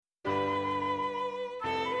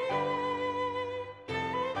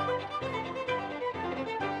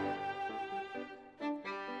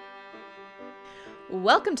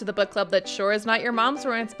Welcome to the book club that sure is not your mom's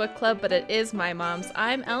romance book club, but it is my mom's.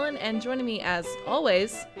 I'm Ellen, and joining me as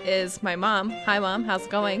always is my mom. Hi, Mom. How's it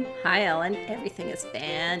going? Hi, Ellen. Everything is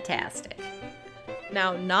fantastic.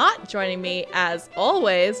 Now, not joining me as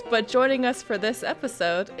always, but joining us for this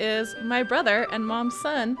episode is my brother and Mom's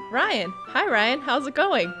son, Ryan. Hi, Ryan. How's it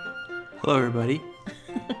going? Hello, everybody.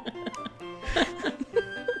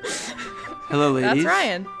 Hello, ladies. That's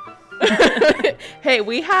Ryan. Hey,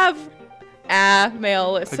 we have a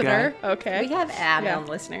male listener. Okay. We have a male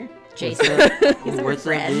listener, Jason. He's our What's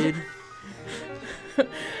up, friend.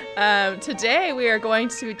 dude? Today we are going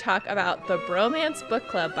to talk about The Bromance Book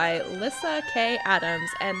Club by Lyssa Kay Adams,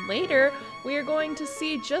 and later we are going to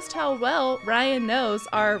see just how well Ryan knows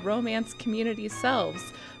our romance community selves.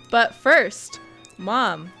 But first,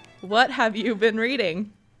 Mom, what have you been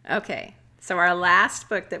reading? Okay, so our last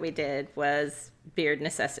book that we did was Beard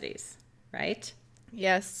Necessities, right?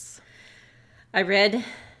 Yes. I read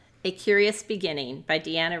A Curious Beginning by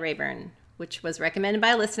Deanna Rayburn, which was recommended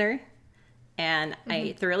by a listener, and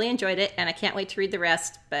I thoroughly enjoyed it, and I can't wait to read the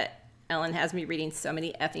rest, but Ellen has me reading so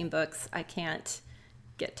many effing books, I can't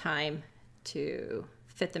get time to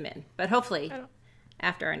fit them in. But hopefully,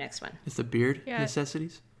 after our next one. It's the beard Yeah.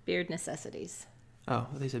 necessities? Beard Necessities. Oh,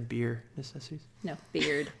 they said beer necessities. No,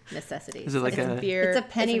 Beard Necessities. Is it like a... Beer It's a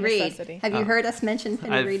penny is a read. necessity. Have you heard us mention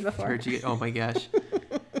penny I've read before? heard you... Oh, my gosh.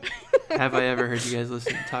 Have I ever heard you guys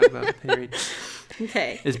talk about penny read?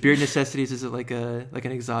 Okay. Is beard necessities, is it like an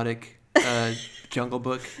exotic Jungle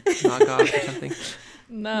Book knockoff or something?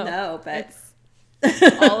 No, but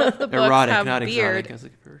all of the books Erotic, have not beard. exotic. I was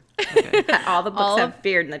looking for... Okay. all the books have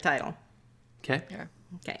beard in the title. Okay. Yeah.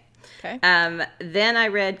 Okay. Okay. Then I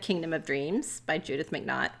read Kingdom of Dreams by Judith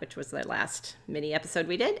McNaught, which was the last mini episode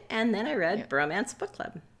we did. And then I read Bromance Book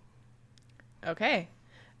Club. Okay.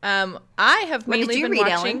 I have What did mainly you been read,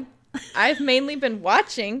 watching. I've mainly been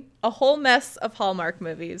watching a whole mess of Hallmark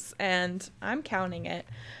movies, and I'm counting it.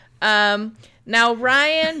 Now,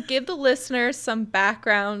 Ryan, give the listeners some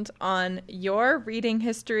background on your reading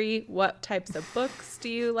history. What types of books do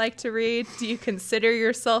you like to read? Do you consider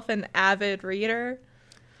yourself an avid reader?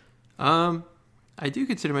 I do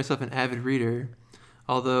consider myself an avid reader,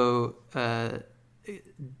 although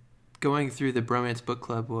going through the Bromance Book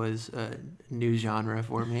Club was a new genre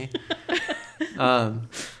for me.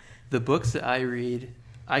 The books that I read,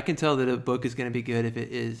 I can tell that a book is going to be good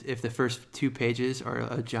if the first 2 pages are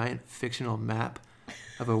a giant fictional map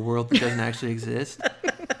of a world that doesn't actually exist.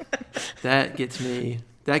 That gets me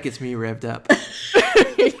revved up.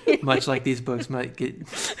 Much like these books might get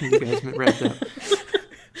you guys revved up.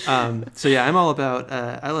 So yeah, I'm all about,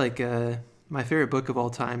 I like, my favorite book of all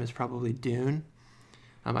time is probably Dune.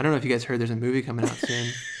 I don't know if you guys heard there's a movie coming out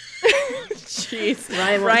soon. Jeez,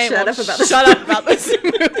 Ryan won't shut up about this. Shut up about this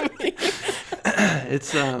movie.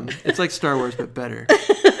 It's like Star Wars, but better.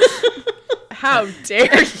 How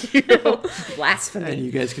dare you? Blasphemy. And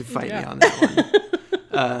you guys can fight me on that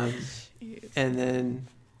one. And then,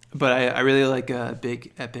 but I really like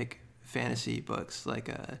big epic fantasy books like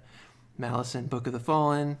Malison, Book of the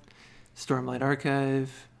Fallen, Stormlight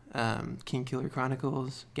Archive, Kingkiller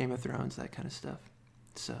Chronicles, Game of Thrones, that kind of stuff.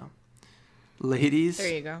 So, ladies.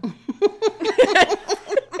 There you go.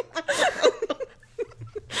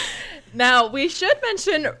 Now, we should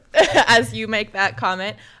mention, as you make that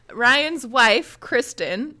comment, Ryan's wife,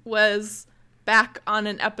 Kristen, was back on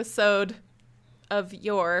an episode of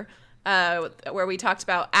where we talked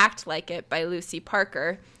about Act Like It by Lucy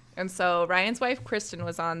Parker. And so Ryan's wife, Kristen,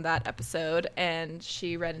 was on that episode, and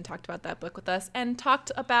she read and talked about that book with us and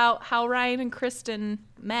talked about how Ryan and Kristen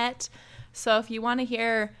met. So if you want to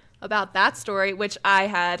hear about that story, which I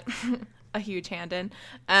had a huge hand in,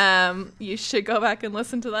 you should go back and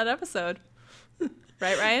listen to that episode.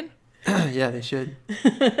 Right, Ryan? Yeah, they should.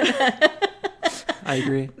 I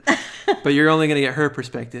agree. But you're only going to get her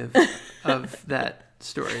perspective of that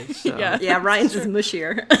story. So. Yeah, Ryan's is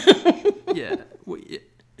mushier.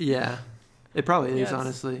 Yeah. It probably is, Yes.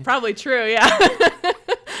 honestly. Probably true, yeah.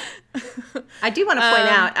 I do want to point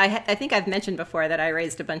out, I think I've mentioned before that I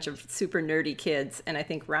raised a bunch of super nerdy kids, and I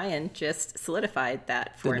think Ryan just solidified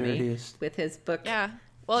that for me nerdiest. with his book. Yeah.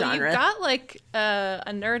 Well, genre. you've got like a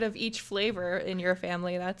nerd of each flavor in your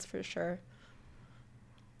family, that's for sure.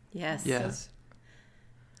 Yes. Yeah.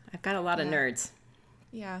 I've got a lot of nerds.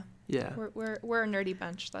 Yeah. Yeah. We're a nerdy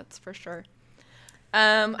bunch, that's for sure.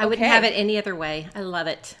 I wouldn't have it any other way. I love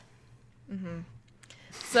it. Mm-hmm.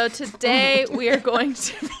 So today we are going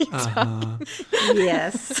to be talking.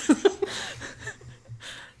 Yes.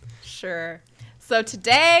 Sure. So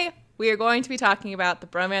today we are going to be talking about The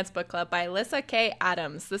Bromance Book Club by Alyssa K.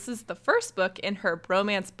 Adams. This is the first book in her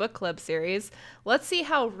Bromance Book Club series. Let's see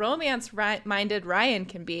how romance-minded Ryan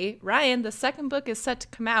can be. Ryan, the second book is set to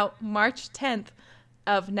come out March 10th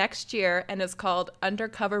of next year and is called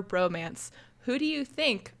Undercover Bromance. Who do you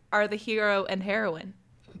think are the hero and heroine?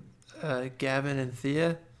 Gavin and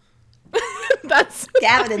Thea. That's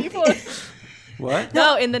Gavin and people. Thea. What?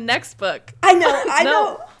 No, in the next book. I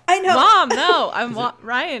know. Mom, no.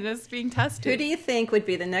 Ryan is being tested. Who do you think would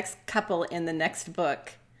be the next couple in the next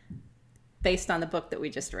book based on the book that we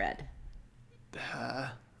just read? Yeah,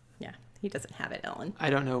 he doesn't have it, Ellen. I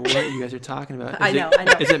don't know what you guys are talking about. I know.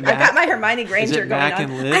 Is it Mac? I've got my Hermione Is Granger it going Mac on.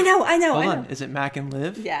 and Liv? I know. Hold on. Is it Mac and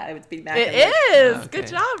Liv? Yeah, it would be Mac It and Liv. is. Okay. Good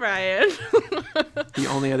job, Ryan. The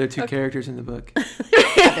only other two characters in the book.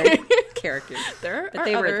 Other characters. There But are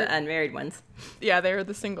they other... were the unmarried ones. Yeah, they were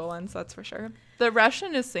the single ones, that's for sure. The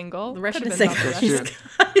Russian is single. The Russian Could've is been single. something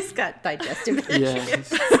else. He's got digestive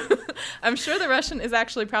issues. Yeah. I'm sure the Russian is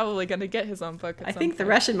actually probably going to get his own book. I think the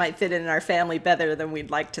Russian might fit in our family better than we'd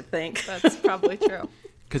like to think. That's probably true.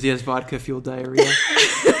 Because he has vodka-fueled diarrhea.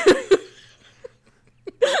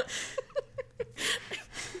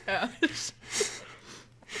 Yeah.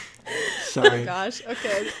 Sorry. Gosh.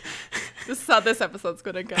 Okay. This is how this episode's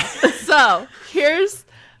going to go. So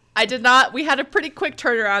we had a pretty quick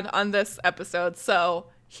turnaround on this episode. So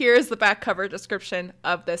here's the back cover description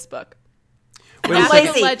of this book. Wait a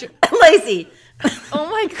National second. Ledger- Lazy. Oh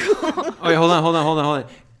my God. Wait, hold on.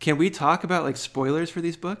 Can we talk about like spoilers for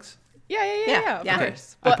these books? Yeah, of Yeah.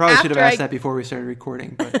 course. I Well, probably should have after asked that before we started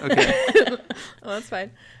recording, but okay. Oh, that's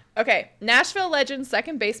fine. Okay, Nashville legend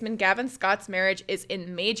second baseman Gavin Scott's marriage is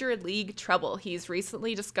in major league trouble. He's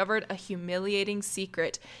recently discovered a humiliating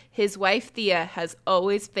secret. His wife Thea has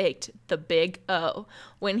always faked the big O.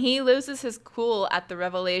 When he loses his cool at the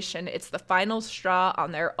revelation, it's the final straw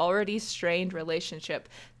on their already strained relationship.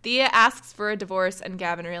 Thea asks for a divorce, and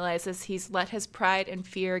Gavin realizes he's let his pride and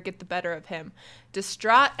fear get the better of him.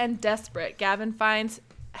 Distraught and desperate, Gavin finds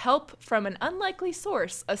help from an unlikely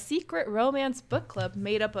source, a secret romance book club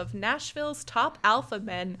made up of Nashville's top alpha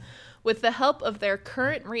men. With the help of their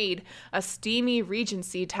current read, a steamy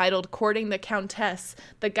regency titled Courting the Countess,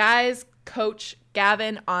 the guys coach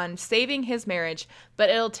Gavin on saving his marriage, but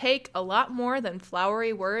it'll take a lot more than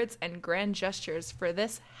flowery words and grand gestures for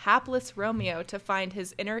this hapless Romeo to find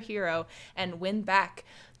his inner hero and win back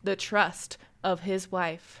the trust of his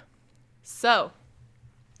wife. So,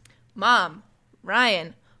 Mom,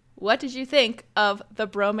 Ryan, what did you think of the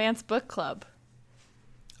Bromance Book Club?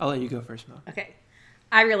 I'll let you go first, Mo. Okay.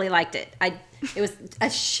 I really liked it. It was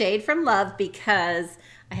a shade from love because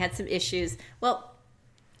I had some issues. Well,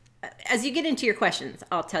 as you get into your questions,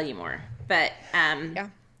 I'll tell you more. But I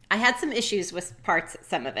had some issues with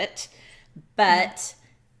some of it. But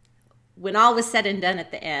when all was said and done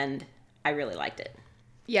at the end, I really liked it.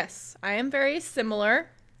 Yes, I am very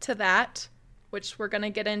similar to that, which we're going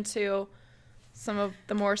to get into some of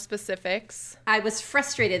the more specifics. I was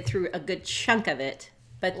frustrated through a good chunk of it,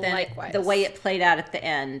 but then Likewise. the way it played out at the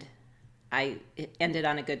end, it ended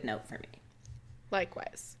on a good note for me.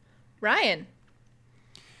 Likewise. Ryan.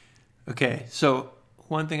 Okay, so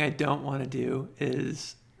one thing I don't want to do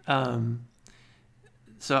is, to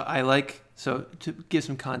give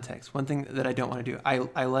some context, one thing that I don't want to do,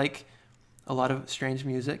 I like a lot of strange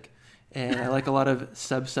music, and I like a lot of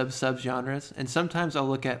sub genres, and sometimes I'll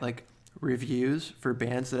look at like reviews for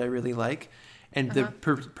bands that I really like, and the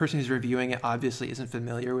person who's reviewing it obviously isn't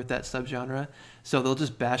familiar with that subgenre, so they'll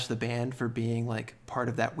just bash the band for being like part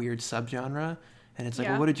of that weird subgenre. And it's like,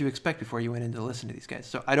 well, what did you expect before you went in to listen to these guys?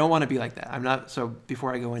 So I don't want to be like that. I'm not. So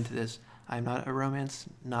before I go into this, I'm not a romance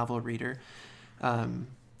novel reader.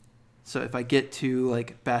 So if I get to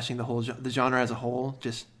like bashing the genre as a whole,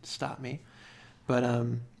 just stop me. But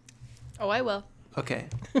I will. Okay.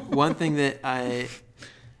 One thing that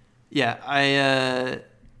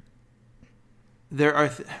there are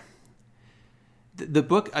the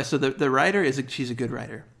book. So the writer she's a good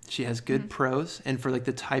writer. She has good prose, and for like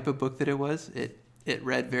the type of book that it was, it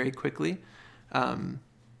read very quickly,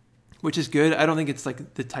 which is good. I don't think it's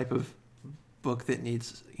like the type of book that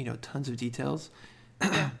needs tons of details.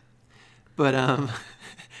 But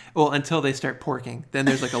well, until they start porking, then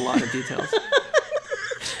there's like a lot of details.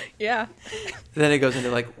 Yeah. Then it goes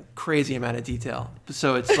into like crazy amount of detail.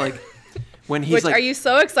 So it's like when he's are you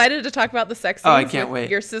so excited to talk about the sex scenes? Oh, I can't wait.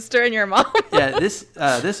 Your sister and your mom. Yeah, this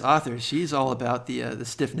author, she's all about the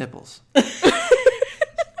stiff nipples.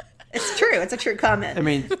 It's true. It's a true comment. I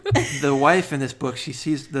mean, the wife in this book, she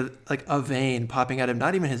sees a vein popping out of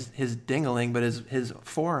not even his dingling, but his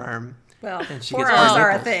forearm, Well, And she gets forearms hard are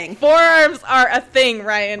a nipples. thing. Forearms are a thing,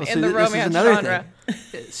 Ryan, Well, in see, the this is romance another genre.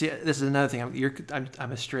 thing. See, this is another thing.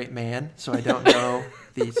 I'm a straight man, so I don't know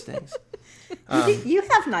these things. You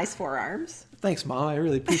have nice forearms. Thanks, Mom. I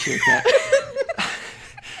really appreciate that.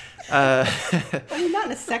 I mean, not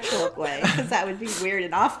in a sexual way, because that would be weird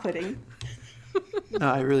and off-putting. No,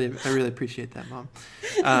 I really appreciate that, Mom.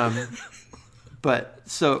 But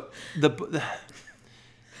so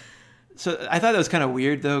so I thought that was kind of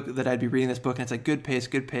weird, though, that I'd be reading this book and it's like good pace.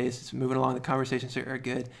 It's moving along. The conversations are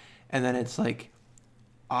good, and then it's like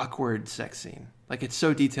awkward sex scene. Like it's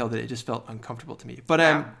so detailed that it just felt uncomfortable to me. But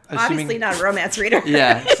I'm assuming Obviously not a romance reader.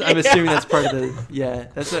 yeah, so I'm assuming that's part of the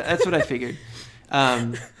that's what I figured.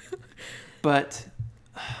 But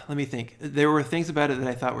let me think. There were things about it that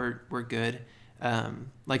I thought were good.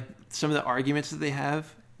 Like some of the arguments that they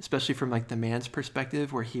have, especially from like the man's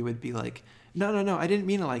perspective, where he would be like, no, I didn't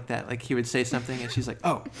mean it like that. Like he would say something and she's like,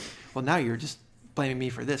 oh, well now you're just blaming me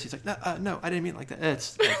for this. He's like, no, I didn't mean it like that.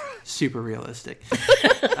 It's like, super realistic.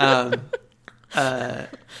 And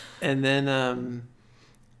then, and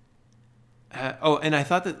I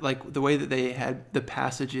thought that like the way that they had the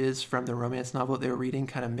passages from the romance novel that they were reading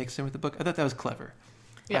kind of mixed in with the book, I thought that was clever.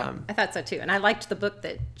 Yeah. I thought so too. And I liked the book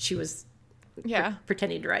that she was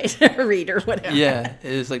pretending to write or read or whatever. Yeah,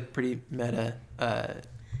 it was like pretty meta.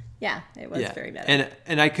 Yeah, it was very meta.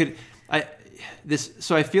 And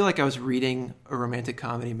so I feel like I was reading a romantic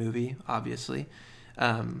comedy movie, obviously,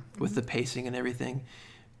 with the pacing and everything.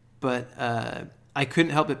 But I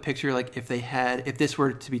couldn't help but picture like if this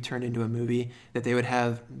were to be turned into a movie, that they would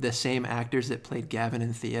have the same actors that played Gavin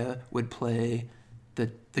and Thea would play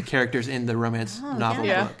the characters in the romance novel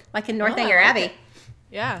book. Like in Northanger Abbey. It.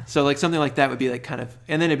 Yeah. So like something like that would be like kind of,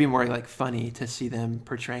 and then it'd be more like funny to see them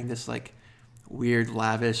portraying this like weird,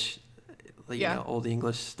 lavish, like, old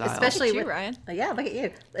English style. Especially with Ryan. Yeah, look at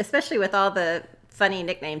you. Especially with all the funny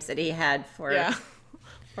nicknames that he had for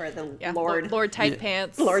the Lord Tight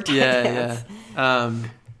Pants. Lord Tight Pants. Yeah.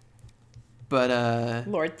 But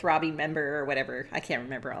Lord Throbbing Member or whatever. I can't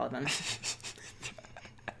remember all of them.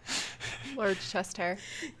 Lord Chest Hair.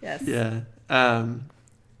 Yes. Yeah.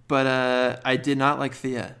 But I did not like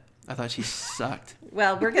Thea. I thought she sucked.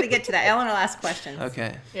 Well, we're going to get to that. Ellen will ask questions.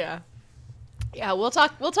 Okay. Yeah. Yeah, we'll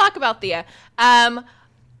talk about Thea.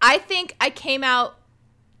 I think I came out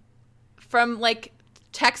from like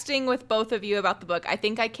texting with both of you about the book. I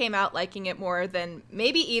think I came out liking it more than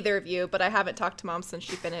maybe either of you, but I haven't talked to Mom since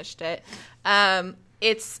she finished it.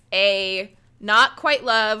 It's a not quite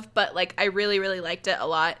love, but like I really, really liked it a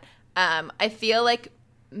lot. I feel like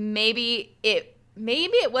maybe it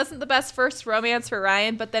wasn't the best first romance for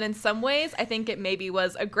Ryan, but then in some ways I think it maybe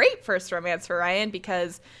was a great first romance for Ryan,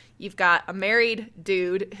 because you've got a married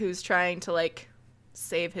dude who's trying to like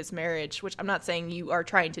save his marriage, which I'm not saying you are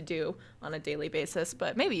trying to do on a daily basis,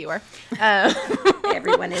 but maybe you are.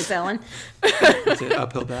 Everyone is, Ellen. It's an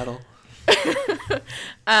uphill battle.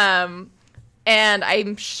 And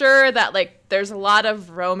I'm sure that like there's a lot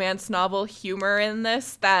of romance novel humor in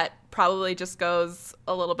this that probably just goes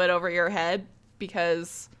a little bit over your head,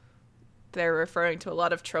 because they're referring to a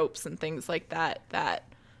lot of tropes and things like that that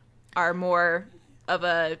are more of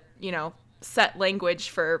a, set language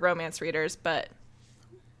for romance readers, but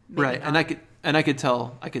right. not. And I could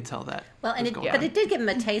tell that. Well, but it did give him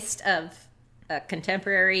a taste of a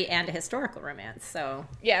contemporary and a historical romance. So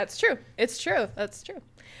yeah, it's true. That's true.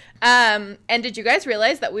 And did you guys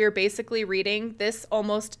realize that we were basically reading this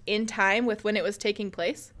almost in time with when it was taking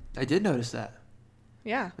place? I did notice that.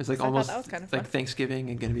 Yeah. It's like so almost that was kind of like fun. Thanksgiving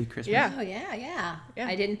and going to be Christmas. Yeah. Oh, yeah. Yeah.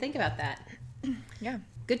 I didn't think about that. Yeah.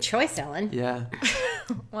 Good choice, Ellen. Yeah.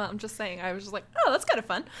 Well, I'm just saying, I was just like, oh, that's kind of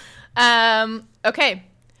fun. Okay.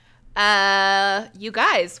 You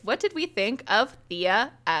guys, what did we think of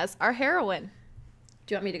Thea as our heroine?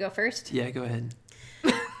 Do you want me to go first? Yeah, go ahead.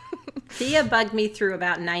 Thea bugged me through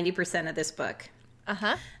about 90% of this book.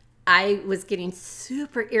 Uh-huh. I was getting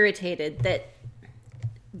super irritated that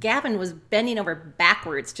Gavin was bending over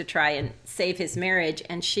backwards to try and save his marriage,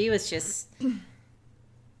 and she was just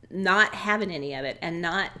not having any of it and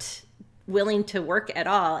not willing to work at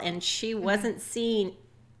all. And she wasn't seeing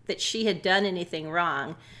that she had done anything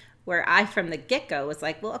wrong, where I, from the get-go, was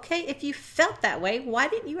like, well, okay, if you felt that way, why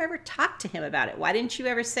didn't you ever talk to him about it? Why didn't you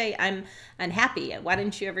ever say, I'm unhappy? Why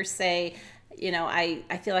didn't you ever say,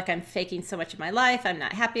 I feel like I'm faking so much of my life. I'm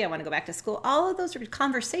not happy. I want to go back to school. All of those are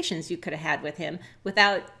conversations you could have had with him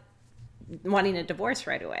without wanting a divorce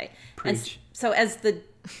right away. Preach. And so as the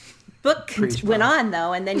book Preach, went Mom. on,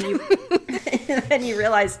 though, and then you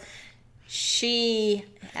realize she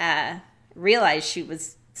realized she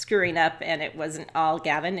was screwing up, and it wasn't all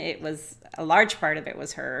Gavin. It was a large part of it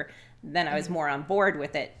was her. then I was more on board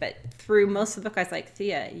with it. But through most of the book, I was like,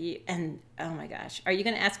 Thea, oh my gosh, are you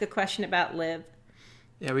going to ask a question about Liv?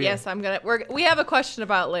 Yeah, Yes, I'm gonna. We have a question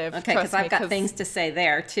about Liv. Okay, because I've got things to say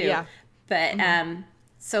there too. Yeah. But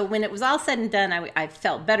so when it was all said and done, I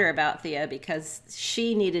felt better about Thea because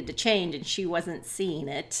she needed to change and she wasn't seeing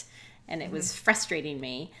it, and it was frustrating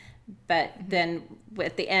me. But then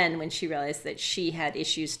at the end, when she realized that she had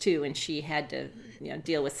issues too, and she had to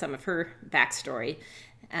deal with some of her backstory,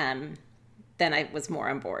 then I was more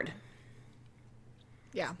on board.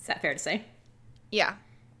 Yeah. Is that fair to say? Yeah.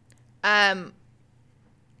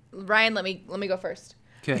 Ryan, let me go first.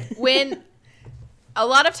 Okay. When a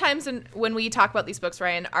lot of times when we talk about these books,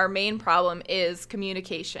 Ryan, our main problem is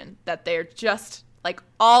communication. That they're just like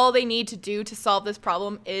all they need to do to solve this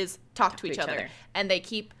problem is talk to each other, and they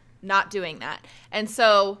keep not doing that. And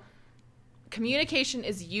so communication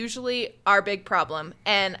is usually our big problem.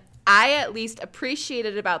 And I at least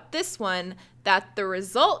appreciated about this one that the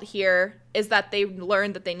result here is that they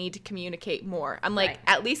learned that they need to communicate more. I'm like,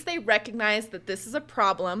 At least they recognize that this is a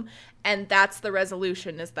problem, and that's the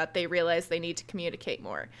resolution, is that they realize they need to communicate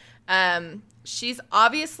more. She's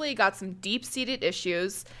obviously got some deep-seated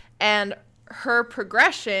issues, and her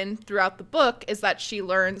progression throughout the book is that she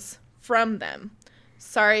learns from them.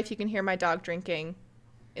 Sorry if you can hear my dog drinking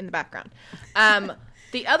in the background.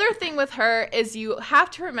 The other thing with her is you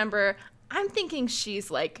have to remember, I'm thinking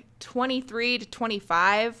she's like 23 to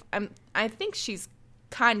 25. I think she's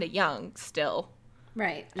kind of young still.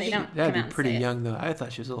 Right. That'd be pretty young, though. I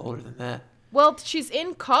thought she was a little older than that. Well, she's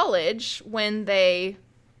in college when they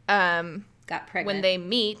got pregnant. When they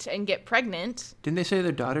meet and get pregnant. Didn't they say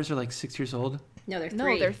their daughters are like 6 years old? No, they're 3.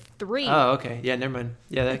 No, they're 3. Oh, okay. Yeah, never mind.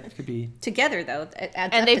 Yeah, that could be. Together, though. It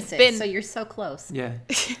adds and up to 6, so you're so close. Yeah,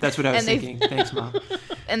 that's what I was thinking. Thanks, Mom.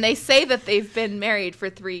 And they say that they've been married for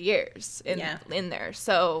 3 years in there.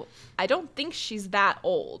 So I don't think she's that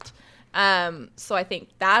old. So I think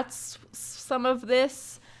that's some of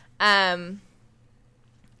this.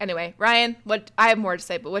 Anyway, Ryan, I have more to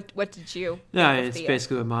say, but what did you No, it's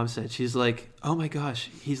basically what Mom said. She's like, oh my gosh,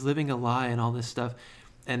 he's living a lie and all this stuff.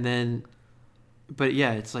 And then, but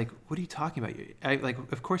yeah, it's like, what are you talking about?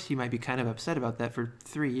 Of course he might be kind of upset about that. For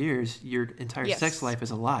 3 years, your entire sex life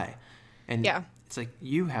is a lie. And it's like,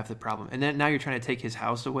 you have the problem. And then now you're trying to take his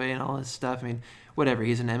house away and all this stuff. I mean, whatever.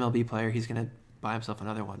 He's an MLB player. He's going to buy himself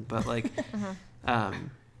another one. But like, but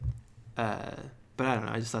I don't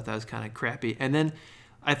know. I just thought that was kind of crappy. And then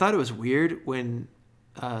I thought it was weird when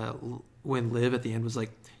Liv at the end was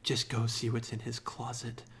like, just go see what's in his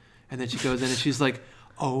closet. And then she goes in and she's like,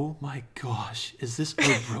 oh my gosh, is this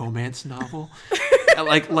a romance novel?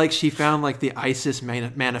 like she found like the ISIS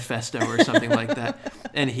manifesto or something like that.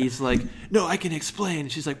 And he's like, no, I can explain.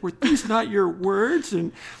 And she's like, were these not your words?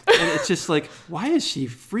 And it's just like, why is she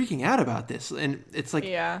freaking out about this? And it's like,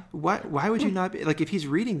 why would you not be like, if he's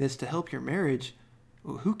reading this to help your marriage,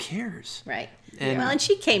 who cares? Right. And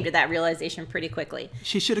she came to that realization pretty quickly.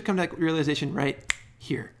 She should have come to that realization right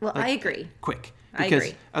here. Well, I agree. Quick. I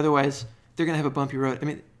agree. Otherwise, they're going to have a bumpy road. I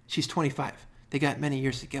mean, she's 25. They got many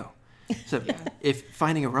years to go. So if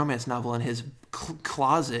finding a romance novel in his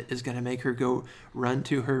closet is going to make her go run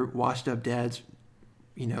to her washed-up dad's,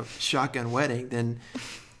 shotgun wedding, then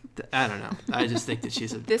I don't know. I just think that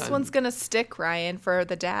she's This one's going to stick, Ryan, for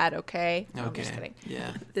the dad, okay? No, I'm just kidding.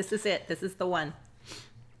 Yeah. This is it. This is the one.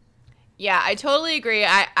 Yeah, I totally agree.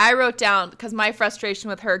 I wrote down, because my frustration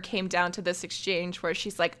with her came down to this exchange where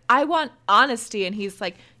she's like, I want honesty. And he's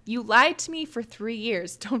like, you lied to me for 3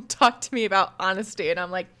 years. Don't talk to me about honesty. And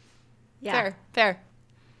I'm like, fair.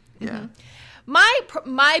 Yeah.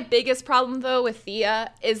 Mm-hmm. My biggest problem, though, with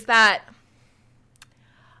Thea is that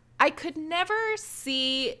I could never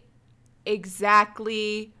see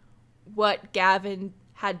exactly what Gavin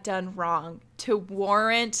had done wrong to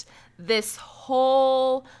warrant this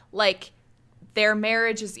whole, like, their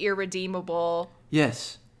marriage is irredeemable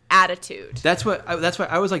attitude. That's why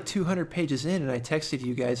I was like 200 pages in and I texted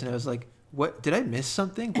you guys and I was like, what, did I miss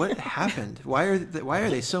something? What happened? Why are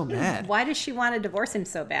they so mad? Why does she want to divorce him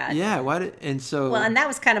so bad? Yeah, and that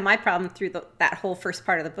was kind of my problem through that whole first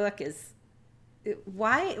part of the book is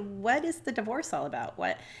what is the divorce all about?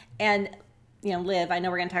 What? And Liv, I know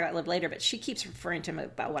we're going to talk about Liv later, but she keeps referring to him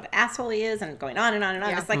about what an asshole he is and going on and on and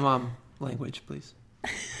on. Yeah. It's like, Mom, language, please.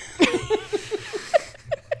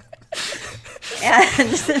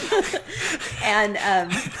 and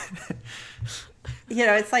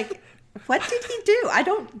it's like, what did he do? I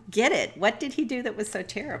don't get it. What did he do that was so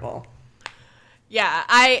terrible? Yeah,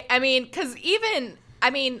 I mean, because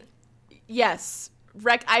yes,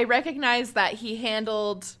 I recognize that he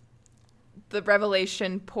handled the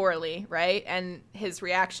revelation poorly, right? And his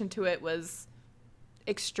reaction to it was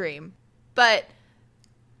extreme. But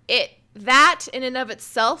that in and of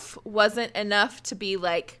itself wasn't enough to be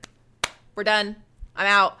like, we're done, I'm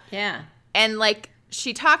out. Yeah. And like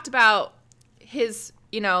she talked about his,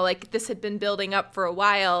 like this had been building up for a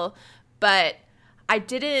while, but I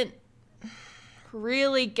didn't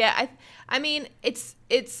really get, I mean, it's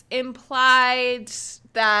implied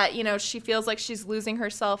that, she feels like she's losing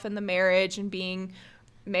herself in the marriage and being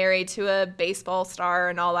married to a baseball star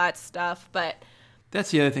and all that stuff, but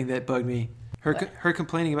that's the other thing that bugged me. Her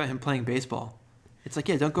complaining about him playing baseball. It's like,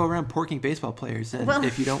 yeah, don't go around porking baseball players and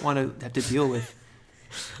if you don't want to have to deal with.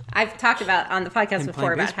 I've talked about on the podcast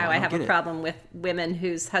before about baseball, how I have a problem with women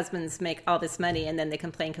whose husbands make all this money and then they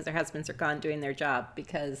complain because their husbands are gone doing their job,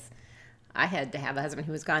 because I had to have a husband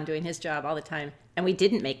who was gone doing his job all the time and we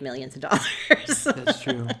didn't make millions of dollars. That's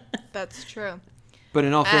true. That's true. But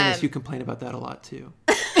in all fairness, you complain about that a lot too.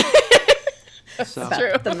 So. About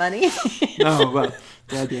true. The money? No, well,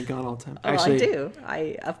 Dad being gone all the time. Actually, I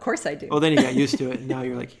do. Of course I do. Well, then you got used to it, and now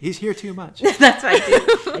you're like, he's here too much. That's what I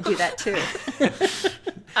do. I do that too.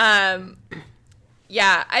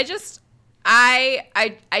 Yeah,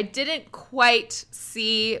 I didn't quite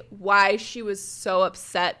see why she was so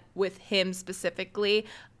upset with him specifically,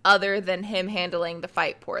 other than him handling the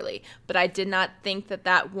fight poorly. But I did not think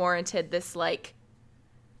that warranted this, like,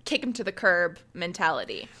 kick him to the curb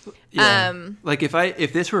mentality. Yeah. Like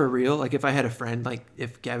if this were real, like if I had a friend, like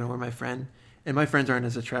if Gavin were my friend, and my friends aren't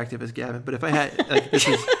as attractive as Gavin, but if I had, like, this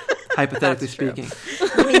is hypothetically speaking.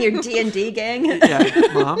 You mean your D&D gang? Yeah,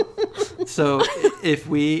 Mom. So if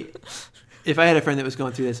I had a friend that was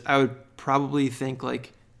going through this, I would probably think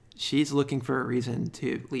like, she's looking for a reason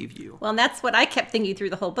to leave you. Well, and that's what I kept thinking through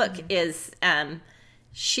the whole book is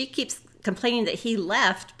she keeps complaining that he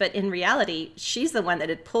left, but in reality, she's the one that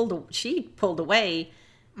had pulled away.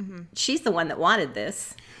 Mm-hmm. She's the one that wanted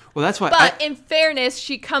this. Well, that's why. But in fairness,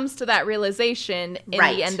 she comes to that realization in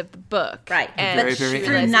the end of the book. Right. And but through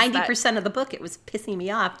 90% of the book, it was pissing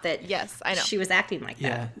me off that yes, I know. She was acting like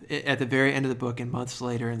that. Yeah. At the very end of the book and months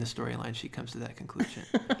later in the storyline, she comes to that conclusion.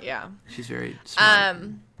 Yeah. She's very smart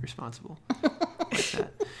and responsible. Like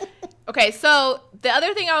that. Okay, so the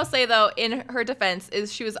other thing I will say, though, in her defense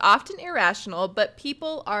is she was often irrational, but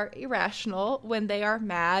people are irrational when they are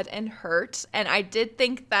mad and hurt. And I did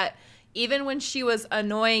think that even when she was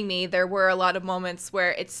annoying me, there were a lot of moments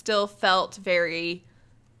where it still felt very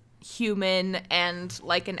human and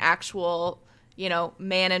like an actual,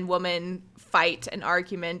 man and woman fight and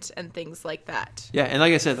argument and things like that. Yeah, and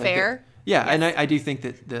like I said, fair. Yes. And I do think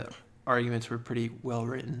that the arguments were pretty well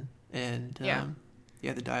written, and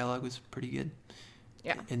the dialogue was pretty good.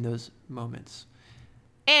 Yeah, in those moments.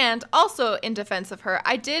 And also in defense of her,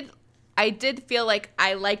 I did feel like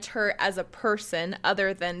I liked her as a person,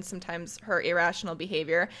 other than sometimes her irrational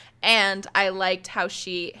behavior, and I liked how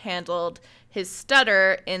she handled his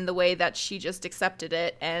stutter in the way that she just accepted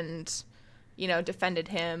it and, defended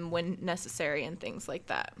him when necessary and things like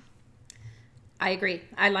that. I agree.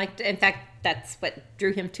 In fact, that's what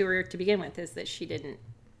drew him to her to begin with, is that she didn't,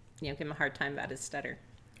 give him a hard time about his stutter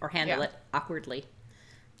or handle it awkwardly.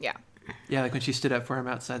 Yeah. Yeah, like when she stood up for him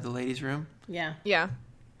outside the ladies' room. Yeah. Yeah.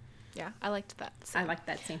 Yeah, I liked that scene. I liked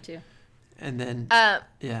that scene too. And then,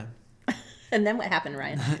 yeah. And then what happened,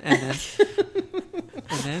 Ryan? and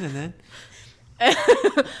then.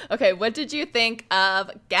 Okay, what did you think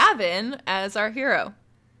of Gavin as our hero?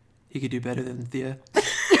 He could do better than Thea.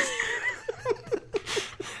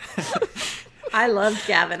 I loved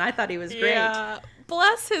Gavin. I thought he was great. Yeah.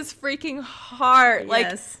 Bless his freaking heart.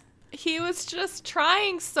 Yes. Like, he was just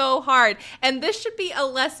trying so hard. And this should be a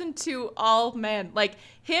lesson to all men. Like,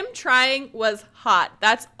 him trying was hot.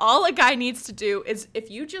 That's all a guy needs to do, is if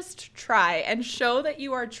you just try and show that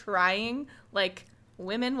you are trying, like,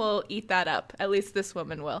 women will eat that up. At least this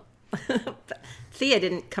woman will. Thea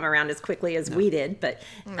didn't come around as quickly as we did, but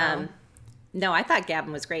no, I thought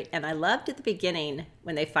Gavin was great. And I loved at the beginning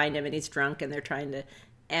when they find him and he's drunk and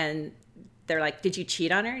and they're like, did you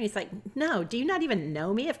cheat on her? And he's like, no, do you not even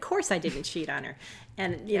know me? Of course I didn't cheat on her.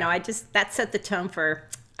 And, that set the tone for,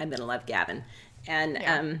 I'm going to love Gavin.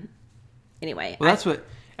 And anyway. Well, that's what,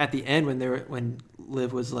 at the end when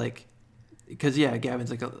Liv was like, because,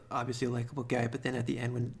 Gavin's like obviously a likable guy, but then at the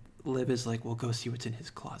end when Liv is like, well, go see what's in his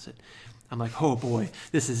closet. I'm like, oh boy,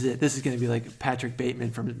 this is it. This is going to be like Patrick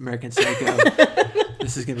Bateman from American Psycho.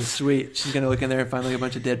 This is going to be sweet. She's going to look in there and find like a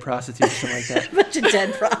bunch of dead prostitutes or something like that. A bunch of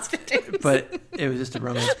dead prostitutes. But it was just a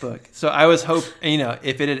romance book. So I was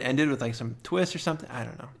if it had ended with like some twist or something, I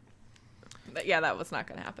don't know. Yeah, that was not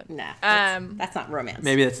going to happen. Nah, that's not romance.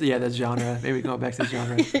 Maybe that's genre. Maybe we go back to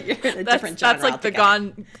genre. You're in a different genre That's like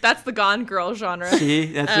altogether. that's the Gone Girl genre.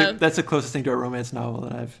 See, that's the closest thing to a romance novel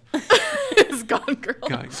that I've It's Gone Girl.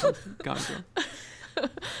 gone through.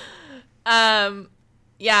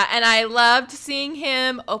 Yeah, and I loved seeing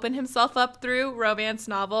him open himself up through romance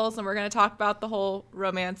novels, and we're going to talk about the whole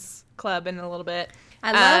romance club in a little bit.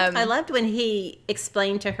 I loved when he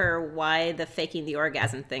explained to her why the faking the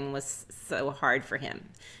orgasm thing was so hard for him.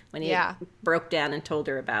 When he broke down and told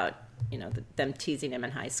her about, them teasing him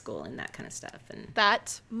in high school and that kind of stuff. And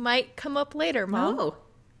that might come up later, Mom. Oh,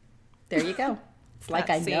 there you go. It's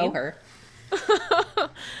like I know her.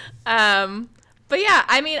 But yeah,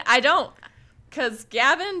 I mean, I don't, because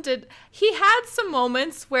Gavin he had some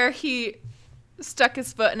moments where he stuck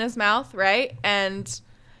his foot in his mouth, right?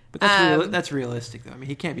 But that's realistic, though. I mean,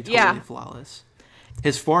 he can't be totally flawless.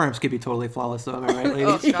 His forearms could be totally flawless, though. Am I right,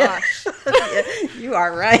 ladies? Oh, gosh. You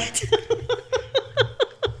are right.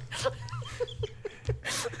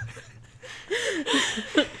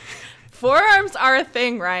 Forearms are a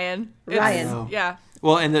thing, Ryan. Ryan. Yeah.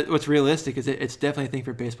 Well, and what's realistic is it's definitely a thing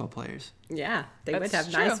for baseball players. Yeah, they would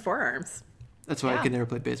have true. nice forearms. That's why I could never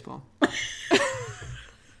play baseball.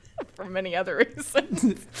 For many other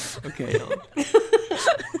reasons. Okay, Ellen.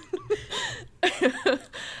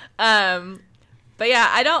 But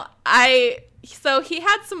yeah, so he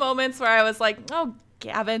had some moments where I was like, oh,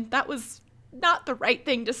 Gavin, that was not the right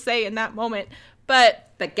thing to say in that moment. But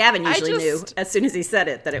Gavin usually knew as soon as he said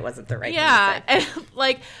it that it wasn't the right thing to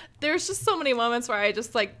say. And there's just so many moments where I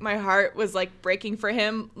just my heart was breaking for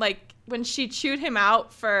him. Like when she chewed him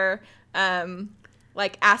out for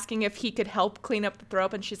asking if he could help clean up the throw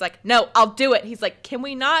up, and she's like, no, I'll do it. He's like, can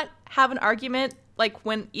we not have an argument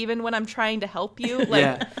when I'm trying to help you?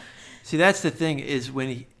 Yeah. See, that's the thing is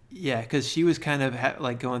when because she was kind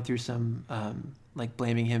of going through some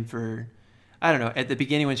blaming him for, I don't know, at the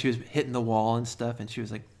beginning when she was hitting the wall and stuff, and she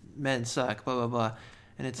was like, men suck, blah, blah, blah.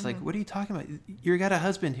 And it's like, what are you talking about? You got a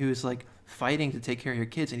husband who's fighting to take care of your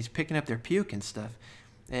kids, and he's picking up their puke and stuff.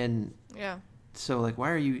 And so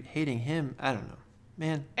why are you hating him? I don't know,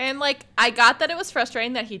 man. And I got that it was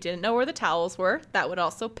frustrating that he didn't know where the towels were. That would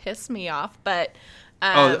also piss me off. But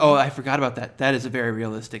I forgot about that. That is a very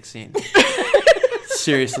realistic scene.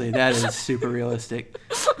 Seriously, that is super realistic.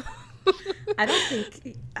 I don't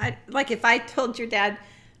think if I told your dad,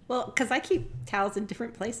 well, because I keep towels in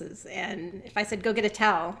different places, and if I said go get a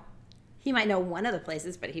towel, he might know one of the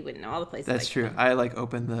places, but he wouldn't know all the places. That's true. I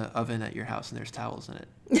open the oven at your house and there's towels in it.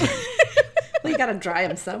 Well, you got to dry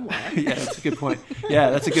them somewhere. Yeah, that's a good point.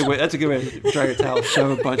 Yeah, that's a good way. That's a good way to dry your towels.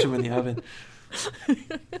 Shove a bunch of them in the oven.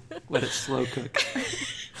 Let it slow cook.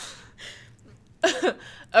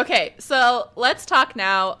 Okay, so let's talk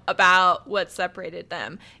now about what separated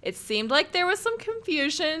them. It seemed like there was some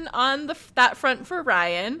confusion on that front for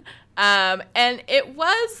Ryan, and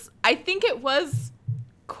I think it was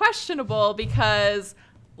questionable because,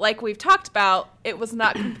 like we've talked about, it was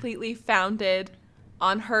not completely founded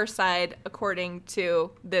on her side according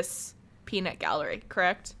to this peanut gallery,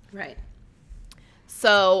 correct? Right.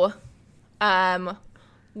 So,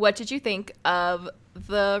 what did you think of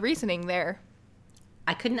the reasoning there?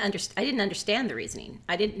 I didn't understand the reasoning.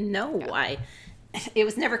 I didn't know why. It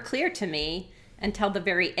was never clear to me until the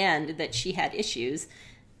very end that she had issues.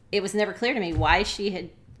 It was never clear to me why she had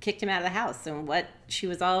kicked him out of the house and what she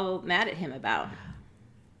was all mad at him about.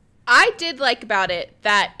 I did like about it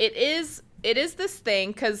that it is this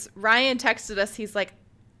thing, because Ryan texted us, he's like,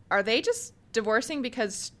 are they just divorcing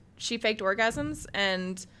because she faked orgasms?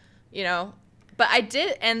 And, but I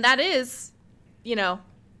did, and that is,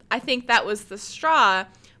 I think that was the straw,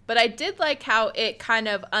 but I did like how it kind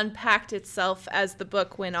of unpacked itself as the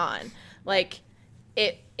book went on.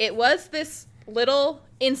 It was this little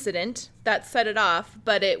incident that set it off,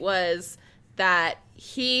 but it was that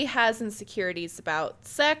he has insecurities about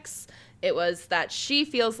sex. It was that she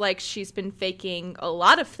feels like she's been faking a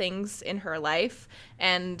lot of things in her life,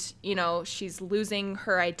 and, she's losing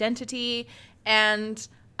her identity. And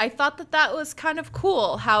I thought that was kind of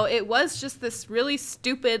cool, how it was just this really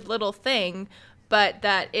stupid little thing, but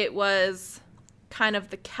that it was kind of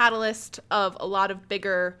the catalyst of a lot of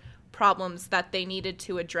bigger problems that they needed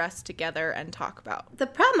to address together and talk about. The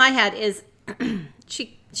problem I had is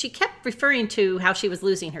she kept referring to how she was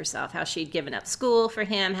losing herself, how she'd given up school for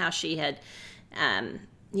him, how she had,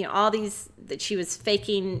 all these, that she was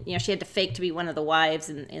faking, she had to fake to be one of the wives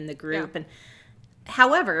in the group. Yeah. And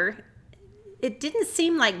however, it didn't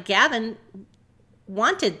seem like Gavin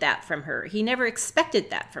wanted that from her. He never expected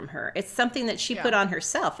that from her. It's something that she put on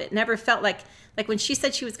herself. It never felt like when she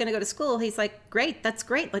said she was going to go to school, he's like, great, that's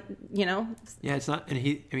great. Like, you know. Yeah, it's not, and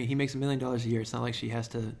he makes $1 million a year. It's not like she has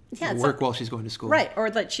to work while she's going to school. Right. Or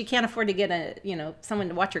that she can't afford to get someone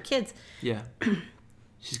to watch her kids. Yeah.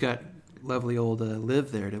 She's got lovely old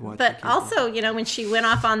Liv there to watch. But also, when she went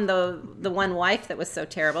off on the one wife that was so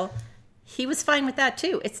terrible, he was fine with that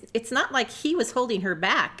too. It's not like he was holding her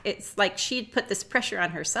back. It's like she'd put this pressure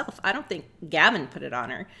on herself. I don't think Gavin put it on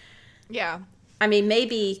her. Yeah. I mean,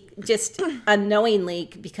 maybe just unknowingly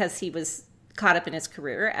because he was caught up in his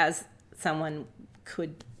career, as someone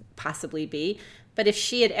could possibly be. But if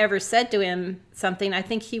she had ever said to him something, I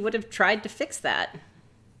think he would have tried to fix that.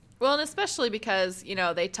 Well, and especially because,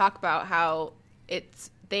 they talk about how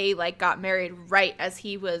they like got married right as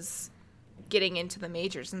he was getting into the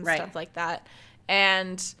majors and stuff like that.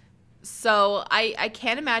 And so I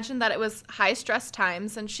can't imagine that it was high stress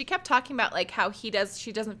times. And she kept talking about like how she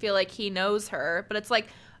doesn't feel like he knows her. But it's like,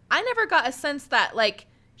 I never got a sense that like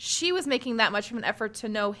she was making that much of an effort to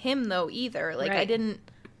know him though either. Like I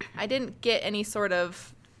didn't get any sort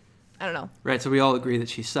of, I don't know. Right. So we all agree that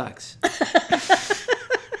she sucks.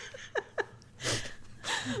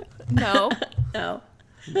 No. No.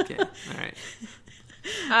 Okay. All right.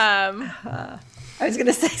 I was going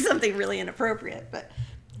to say something really inappropriate, but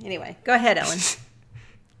anyway, go ahead, Ellen.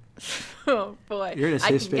 Oh boy, you're in a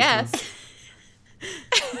safe space. Guess.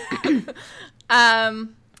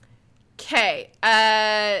 Okay.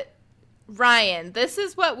 Ryan, this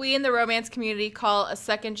is what we in the romance community call a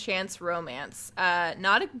second chance romance.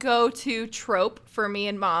 Not a go-to trope for me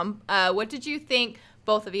and Mom. What did you think,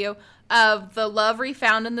 both of you, of the love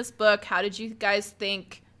refound in this book? How did you guys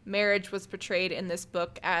think marriage was portrayed in this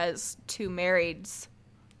book as two marrieds?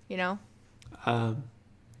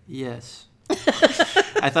 Yes.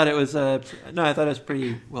 I thought it was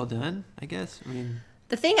pretty well done, I guess. I mean,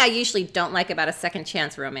 the thing I usually don't like about a second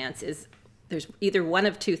chance romance is there's either one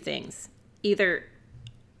of two things. Either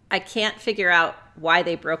I can't figure out why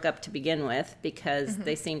they broke up to begin with because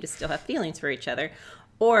they seem to still have feelings for each other,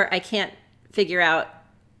 or I can't figure out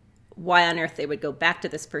why on earth they would go back to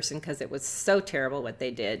this person because it was so terrible what they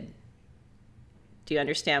did. Do you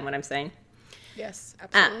understand what I'm saying? Yes,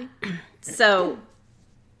 absolutely. So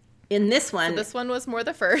in this one... So this one was more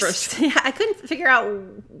the first. Yeah, I couldn't figure out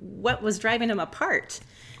what was driving them apart.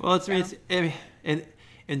 Well,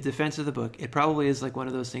 in defense of the book, it probably is like one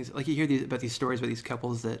of those things, like you hear about these stories about these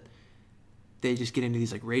couples that they just get into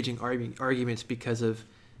these like raging arguments because of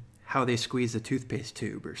how they squeeze the toothpaste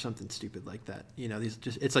tube or something stupid like that.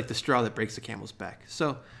 It's like the straw that breaks the camel's back.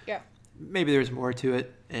 So yeah, maybe there's more to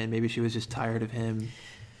it, and maybe she was just tired of him.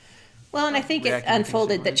 Well, and I think it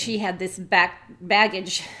unfolded that she had this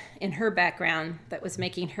baggage in her background that was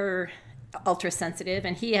making her ultra sensitive,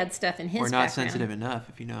 and he had stuff in his background. Or not sensitive enough,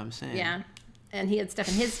 if you know what I'm saying. Yeah, and he had stuff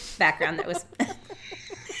in his background that was...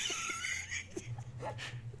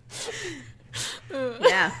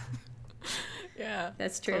 Yeah. Yeah,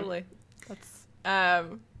 that's true. Totally. That's I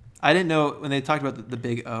didn't know when they talked about the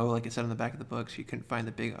big O, like it said on the back of the book, she couldn't find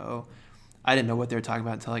the big O. I didn't know what they were talking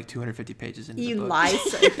about until like 250 pages into the book. You lie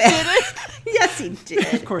so bad. Yes, he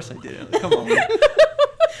did. Of course I did. Come on.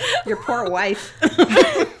 Your poor wife.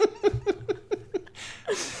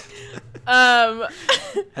 I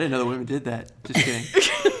didn't know the women did that. Just kidding.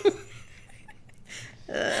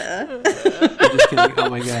 I'm just kidding. Oh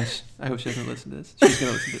my gosh. I hope she doesn't listen to this. She's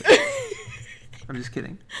going to listen to this. I'm just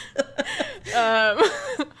kidding.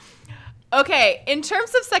 Okay, in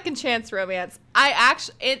terms of second chance romance, at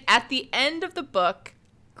the end of the book,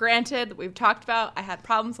 granted, we've talked about I had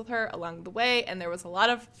problems with her along the way, and there was a lot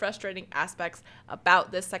of frustrating aspects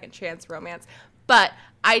about this second chance romance, but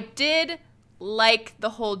I did like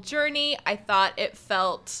the whole journey. I thought it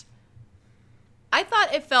felt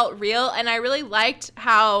real, and I really liked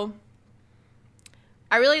how...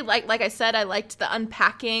 like I said, I liked the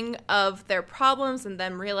unpacking of their problems and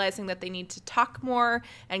them realizing that they need to talk more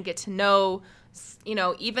and get to know,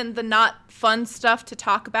 even the not fun stuff to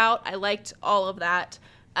talk about. I liked all of that.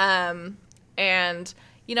 And,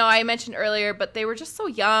 I mentioned earlier, but they were just so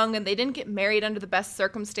young and they didn't get married under the best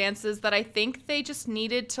circumstances that I think they just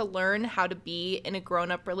needed to learn how to be in a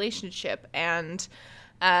grown-up relationship. And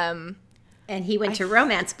he went to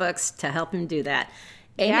romance books to help him do that.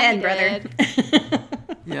 Amen, brother.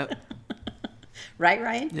 Yep. Right,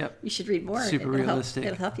 Ryan? Yep. You should read more. Super realistic.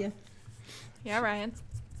 It'll help you. Yeah, Ryan.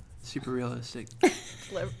 Super realistic.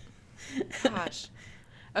 Gosh.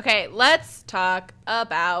 Okay, let's talk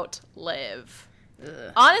about Liv.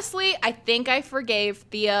 Honestly, I think I forgave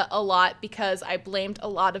Thea a lot because I blamed a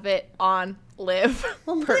lot of it on Liv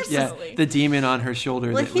Well, personally. Yeah, the demon on her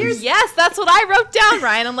shoulder. Well, that here's- was, Yes, that's what I wrote down,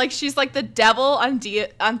 Ryan. I'm like, she's like the devil on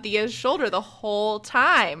Thea's shoulder the whole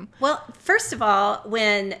time. Well, first of all,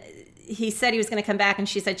 when he said he was going to come back and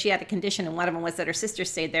she said she had a condition and one of them was that her sister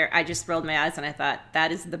stayed there, I just rolled my eyes and I thought,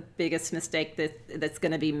 that is the biggest mistake that's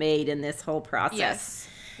going to be made in this whole process.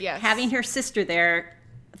 Yes. Having her sister there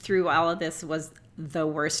through all of this was the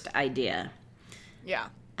worst idea. Yeah.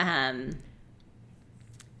 Um,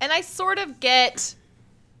 And I sort of get,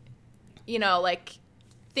 like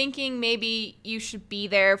thinking maybe you should be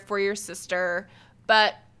there for your sister,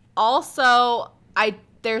 but also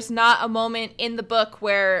there's not a moment in the book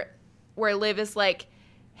where Liv is like,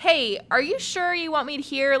 hey, are you sure you want me to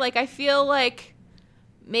hear? Like, I feel like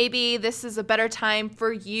maybe this is a better time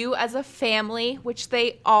for you as a family, which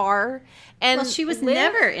they are. And well, she was Liv-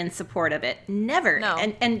 never in support of it. Never. No,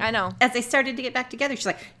 and I know. As they started to get back together, she's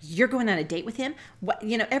like, "You're going on a date with him?" What,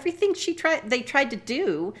 everything they tried to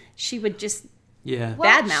do, she would just yeah.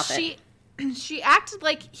 badmouth it. She acted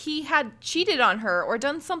like he had cheated on her or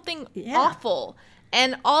done something Yeah. awful.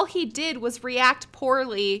 And all he did was react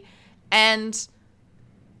poorly and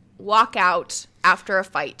walk out after a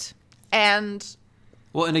fight. And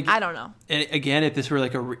Well, and I don't know. And again, if this were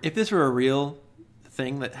a real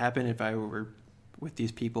thing that happened, if I were with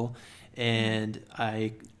these people, and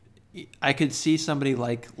I could see somebody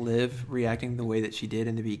like Liv reacting the way that she did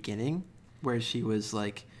in the beginning, where she was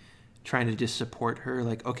like trying to just support her,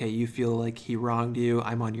 like, okay, you feel like he wronged you,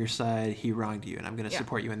 I'm on your side, he wronged you, and I'm going to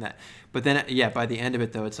support you in that. But then, by the end of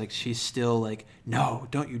it, though, it's like she's still like, no,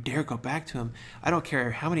 don't you dare go back to him. I don't care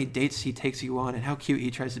how many dates he takes you on and how cute he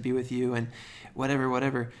tries to be with you and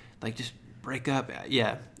whatever. Like, just break up.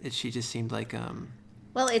 Yeah, she just seemed like...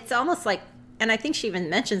 Well, it's almost like, and I think she even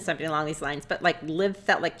mentioned something along these lines, but like Liv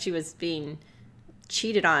felt like she was being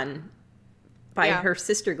cheated on by her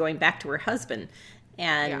sister going back to her husband.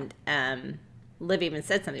 And Liv even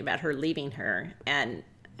said something about her leaving her. And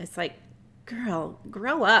it's like, girl,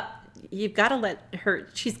 grow up. You've got to let her,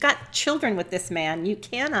 she's got children with this man. You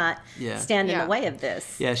cannot stand in the way of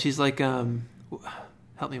this. Yeah, she's like, help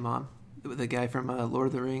me, Mom. The guy from Lord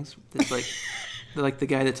of the Rings. It's like the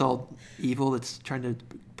guy that's all evil, that's trying to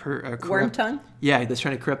corrupt. Wormtongue? Yeah, that's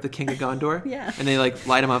trying to corrupt the king of Gondor. Yeah. And they like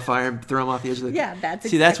light him on fire and throw him off the edge of the... Yeah, that's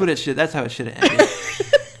See, that's how it should have ended.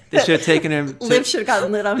 They should have taken him... Liv should have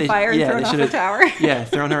gotten lit on fire and thrown off the tower. Yeah,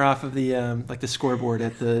 thrown her off of the like the scoreboard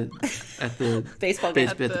at the baseball game.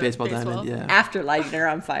 at the baseball diamond. Yeah. After lighting her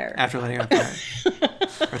on fire. After lighting her on fire.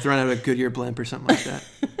 Or thrown out of a Goodyear blimp or something like that.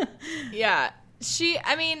 Yeah. She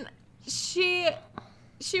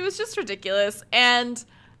was just ridiculous. And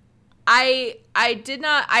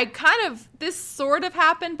this sort of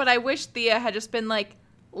happened, but I wish Thea had just been like,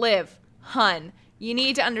 Liv, hun, you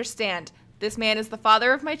need to understand, this man is the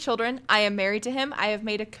father of my children. I am married to him. I have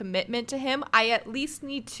made a commitment to him. I at least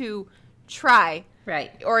need to try. Right.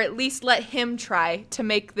 Or at least let him try to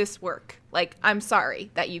make this work. Like, I'm sorry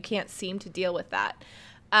that you can't seem to deal with that.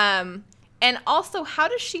 And also, how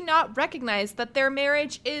does she not recognize that their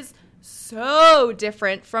marriage is so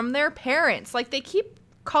different from their parents? Like, they keep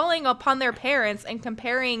calling upon their parents and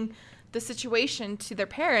comparing the situation to their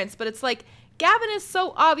parents, but it's like, Gavin is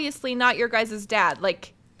so obviously not your guys' dad.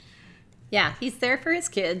 Like, yeah, he's there for his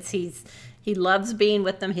kids. He loves being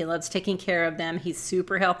with them. He loves taking care of them. He's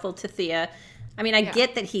super helpful to Thea. I mean, I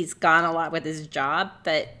get that he's gone a lot with his job,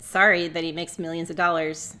 but sorry that he makes millions of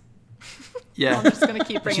dollars. Yeah. I'm just going to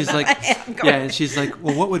keep bringing she's that like, up. Yeah, and she's like,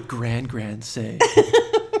 well, what would Gran say?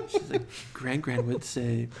 She's like, Gran would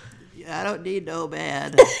say, yeah, I don't need no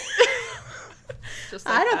man. Just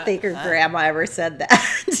like I don't that. think her grandma ever said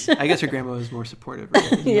that. I guess her grandma was more supportive.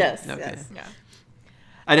 Right? Yes, Okay. yes. Yeah.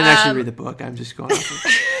 I didn't actually read the book. I'm just going off of...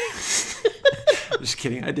 I'm just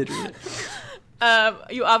kidding. I did read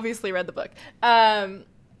it. You obviously read the book. And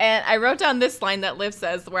I wrote down this line that Liv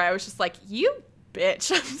says where I was just like, you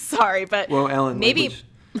bitch. I'm sorry, but Well, Ellen, maybe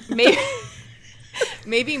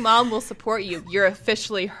Mom will support you. You're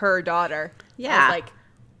officially her daughter. Yeah. I was like,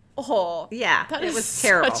 oh. Yeah, that it is was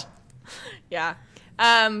terrible. Yeah.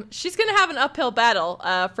 She's going to have an uphill battle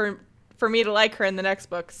for me to like her in the next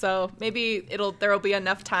book. So maybe there will be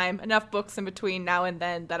enough books in between now and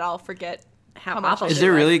then that I'll forget how much awful I Is should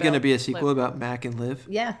there like really Bill going to be a sequel Liv. about Mac and Liv?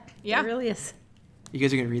 Yeah, Yeah. it really is. You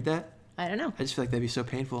guys are going to read that? I don't know. I just feel like that'd be so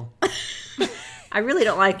painful. I really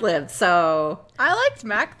don't like Liv, so I liked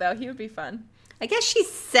Mac, though. He would be fun. I guess she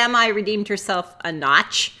semi-redeemed herself a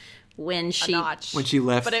notch when she... Notch. When she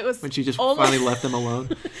left, But it was when she just only- finally left them alone.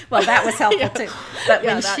 Well, that was helpful, Yeah. too. But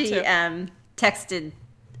Yeah, when that she too. texted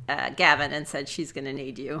Gavin and said she's going to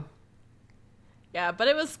need you. Yeah, but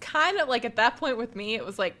it was kind of like at that point with me, it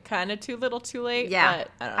was like kind of too little too late. Yeah,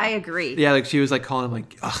 but I don't know. I agree. Yeah, like she was like calling him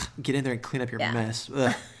like, ugh, get in there and clean up your mess.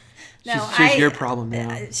 Ugh. No, she's your problem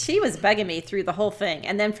now. She was bugging me through the whole thing,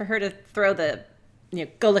 and then for her to throw the,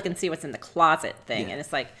 go look and see what's in the closet thing, and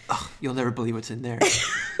it's like, Ugh, you'll never believe what's in there.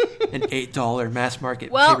 An $8 mass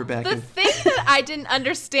market Well, paperback. the thing that I didn't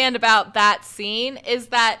understand about that scene is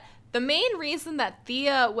that the main reason that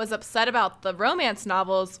Thea was upset about the romance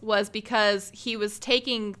novels was because he was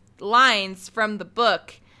taking lines from the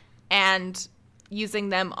book and using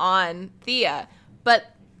them on Thea.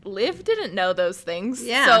 But Liv didn't know those things.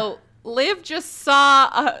 Yeah. So Liv just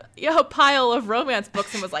saw a pile of romance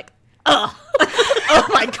books and was like, ugh. Oh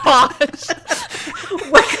my gosh.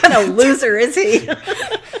 what kind of loser is he?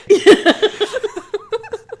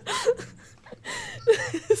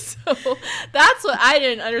 So that's what I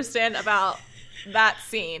didn't understand about that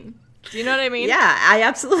scene. Do you know what I mean? Yeah,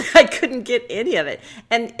 I couldn't get any of it.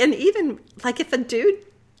 And even like if a dude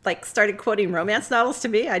like started quoting romance novels to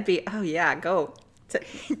me, I'd be, oh yeah, go.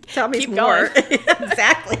 Tell me Keep more. going.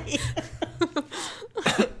 Exactly.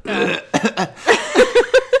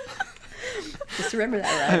 Just remember that,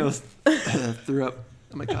 I right? almost threw up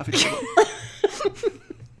on my coffee table.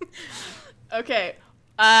 Okay.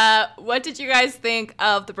 What did you guys think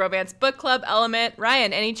of the romance book club element?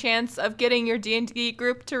 Ryan, any chance of getting your D&D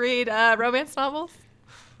group to read romance novels?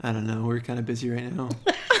 I don't know. We're kind of busy right now.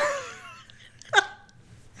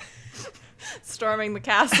 Storming the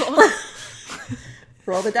castle.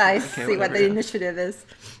 Roll the dice, Okay, see what whatever, the yeah. initiative is.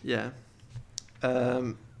 Yeah.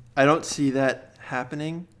 I don't see that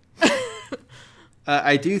happening.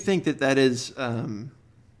 I do think that is, I don't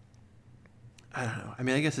know. I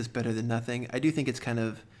mean, I guess it's better than nothing. I do think it's I kind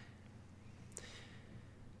of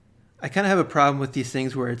have a problem with these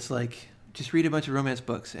things where it's like, just read a bunch of romance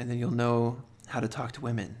books and then you'll know how to talk to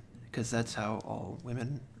women, because that's how all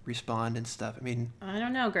women respond and stuff. I mean, I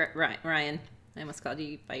don't know, Ryan. I almost called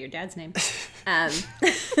you by your dad's name. I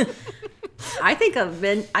think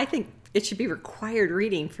it should be required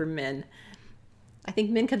reading for men. I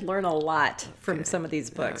think men could learn a lot from some of these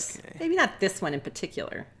books. Okay. Maybe not this one in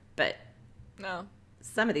particular, but No.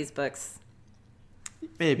 some of these books.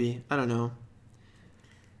 maybe. I don't know.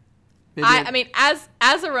 Maybe I mean, as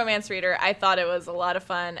a romance reader, I thought it was a lot of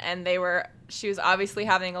fun, and she was obviously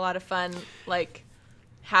having a lot of fun, like,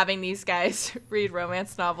 having these guys read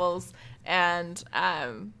romance novels and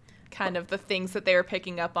kind of the things that they were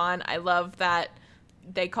picking up on. I love that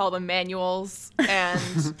they call them manuals,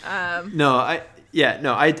 and I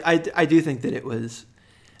do think that it was.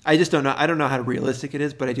 I just don't know. I don't know how realistic it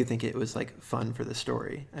is, but I do think it was like fun for the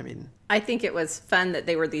story. I mean, I think it was fun that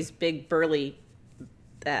they were these big burly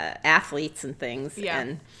athletes and things,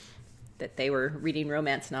 and that they were reading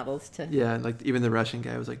romance novels to. yeah, like even the Russian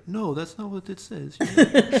guy was like, "No, that's not what it says."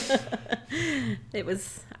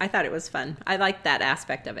 I thought it was fun. I liked that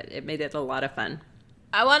aspect of it. It made it a lot of fun.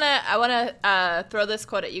 I wanna throw this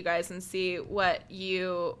quote at you guys and see how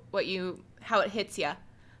it hits you.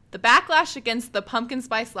 The backlash against the pumpkin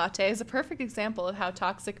spice latte is a perfect example of how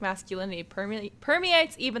toxic masculinity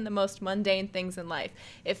permeates even the most mundane things in life.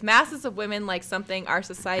 If masses of women like something, our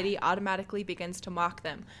society automatically begins to mock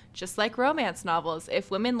them. Just like romance novels,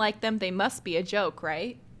 if women like them, they must be a joke,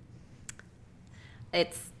 right?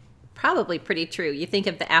 It's probably pretty true. You think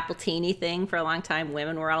of the Appletini thing for a long time.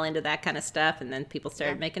 Women were all into that kind of stuff, and then people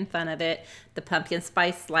started making fun of it. The pumpkin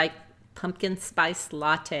spice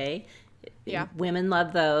latte. Yeah. Women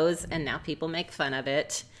love those, and now people make fun of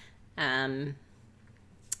it. Well,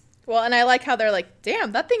 and I like how they're like,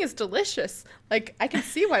 damn, that thing is delicious. Like, I can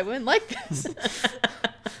see why women like this.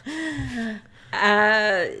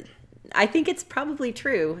 I think it's probably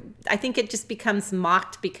true. I think it just becomes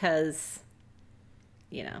mocked because,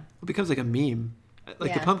 It becomes like a meme.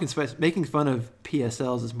 Like the pumpkin spice, making fun of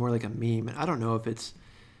PSLs is more like a meme. And I don't know if it's,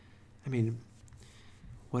 I mean,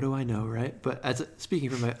 what do I know, right? But speaking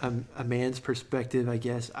from a man's perspective, I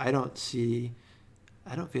guess, I don't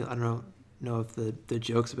know if the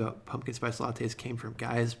jokes about pumpkin spice lattes came from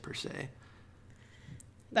guys per se.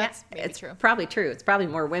 That's maybe it's true. probably true. It's probably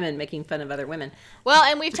more women making fun of other women. Well,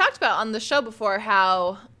 and we've talked about on the show before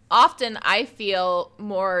how often I feel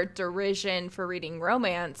more derision for reading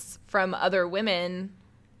romance from other women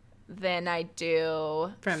than I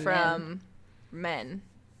do from men.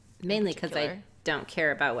 Mainly because I particular. don't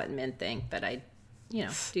care about what men think, but I, do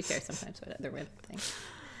care sometimes what other women think.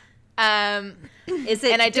 Is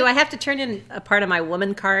it? And do I have to turn in a part of my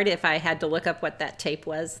woman card if I had to look up what that tape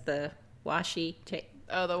was? The washi tape.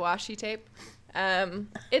 Oh, the washi tape.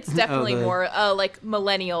 It's definitely more like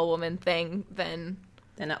millennial woman thing than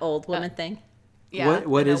Than an old woman thing. Yeah.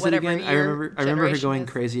 What is it whatever again? I your remember her generation going is.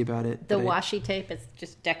 crazy about it. The but washi tape is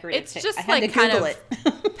just decorative It's tape. just I had like to kind Google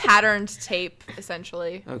of it. patterned tape,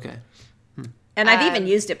 essentially. Okay. And I've even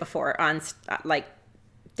used it before on like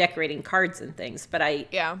decorating cards and things, but I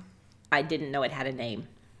didn't know it had a name.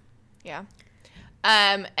 Yeah.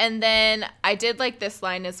 And then I did like this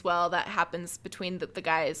line as well that happens between the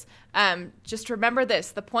guys. Just remember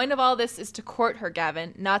this. The point of all this is to court her,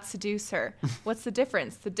 Gavin, not seduce her. What's the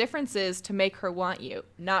difference? The difference is to make her want you,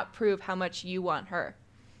 not prove how much you want her.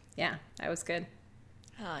 Yeah, that was good.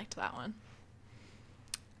 I liked that one.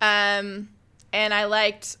 And I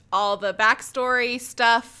liked all the backstory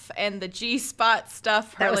stuff and the G-spot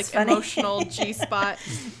stuff, her That was like funny. emotional G-spot.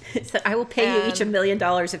 So I will pay you each $1 million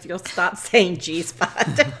if you'll stop saying G-spot.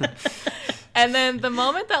 And then the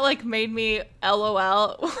moment that like made me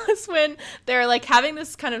LOL was when they're like having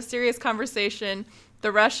this kind of serious conversation.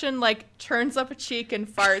 The Russian like turns up a cheek and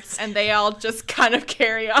farts, and they all just kind of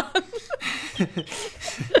carry on.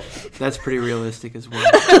 That's pretty realistic as well.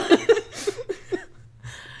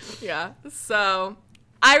 Yeah, so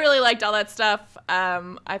I really liked all that stuff.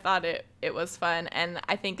 I thought it was fun, and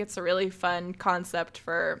I think it's a really fun concept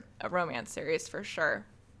for a romance series for sure.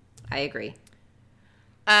 I agree.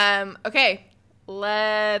 Okay,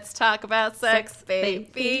 let's talk about sex,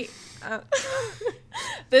 baby.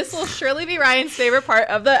 This will surely be Ryan's favorite part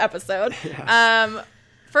of the episode. Yeah.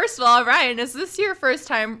 First of all, Ryan, is this your first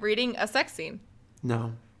time reading a sex scene?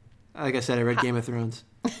 No. Like I said, I read Game of Thrones.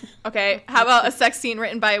 Okay, how about a sex scene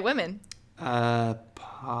written by women?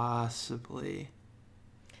 Possibly.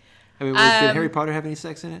 I mean, did Harry Potter have any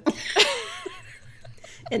sex in it?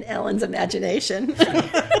 In Ellen's imagination.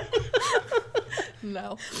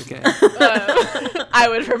 No. Okay. I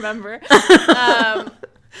would remember.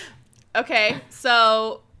 Okay,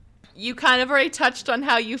 so you kind of already touched on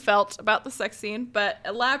how you felt about the sex scene, but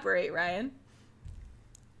elaborate, Ryan.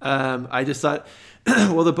 I just thought,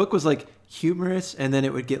 well, the book was like humorous, and then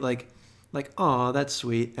it would get like, oh, that's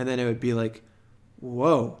sweet, and then it would be like,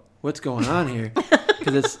 whoa, what's going on here?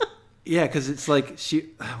 Because it's like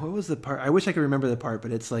what was the part? I wish I could remember the part,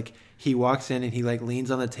 but it's like he walks in and he like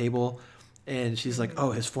leans on the table, and she's like,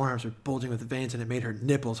 oh, his forearms are bulging with veins, and it made her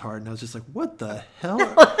nipples hard, and I was just like, what the hell?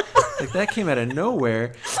 Like that came out of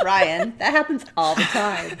nowhere. Ryan, that happens all the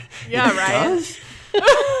time. Yeah, It Ryan. does?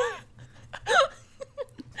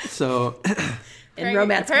 So In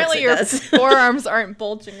romance apparently your books, it does. forearms aren't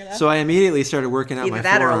bulging enough. So I immediately started working out Either my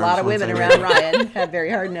that or a forearms lot of once women I around read Ryan have very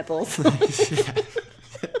hard nipples. it.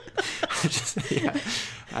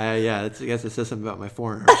 I guess it says something about my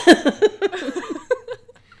forearm.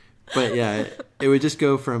 But yeah, it would just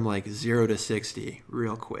go from like 0 to 60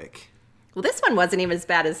 real quick. Well, this one wasn't even as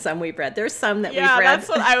bad as some we've read. There's some that Yeah, we've read. that's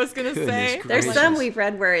what I was gonna Goodness say. gracious. There's some we've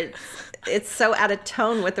read where it's so out of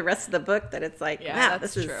tone with the rest of the book that it's like, Yeah, wow,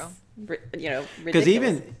 that's this true. is ridiculous. Because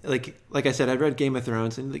even like I said, I've read Game of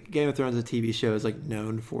Thrones, and like, Game of Thrones, the TV show, is like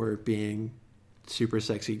known for being super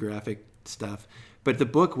sexy, graphic stuff. But the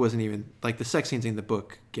book wasn't even like the sex scenes in the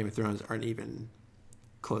book Game of Thrones aren't even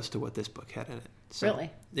close to what this book had in it. So, Really?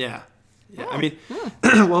 Yeah. Yeah. I mean,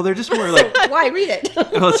 well, they're just more like. Why read it?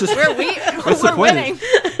 Well, it's just, what's the We're point? winning.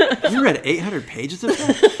 You read 800 pages of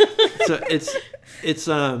that? So it's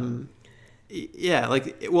yeah,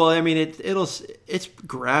 like, well, I mean, it's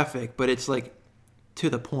graphic, but it's like to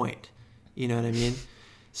the point. You know what I mean?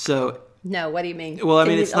 So, No, what do you mean? well, I Can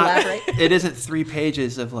mean, you it's not, elaborate? it isn't 3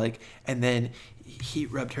 pages of like, and then he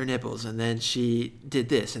rubbed her nipples, and then she did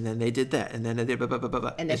this, and then they did that, and then they did blah, blah, blah, blah,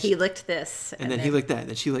 blah. And then he licked this. and then he licked that, and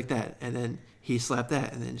then she licked that, and then he slapped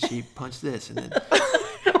that, and then she punched this, and then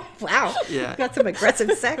Wow. Yeah. Got some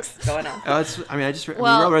aggressive sex going on. we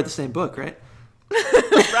Well- all read the same book, right?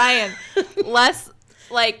 Ryan, less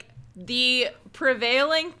like the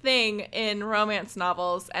prevailing thing in romance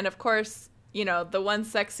novels, and of course, you know, the one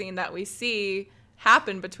sex scene that we see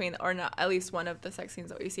happen between, or not, at least one of the sex scenes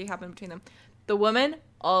that we see happen between them, the woman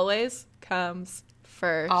always comes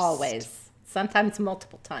first. Always. Sometimes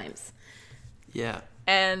multiple times. Yeah.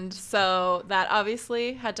 And so that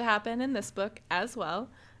obviously had to happen in this book as well.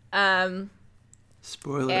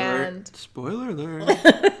 Spoiler And- alert. Spoiler alert.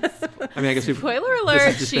 I mean, I guess we've... Spoiler this alert,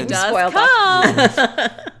 has just she been- does Spoiled come.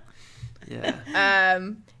 Yeah.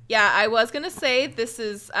 Yeah, I was gonna say this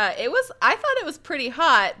is. I thought it was pretty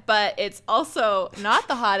hot, but it's also not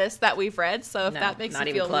the hottest that we've read. So if No, that makes not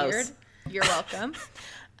you even feel close. weird, you're welcome.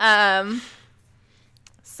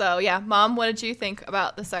 So yeah, Mom, what did you think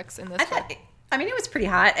about the sex in this book? I mean, it was pretty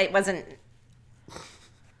hot. It wasn't.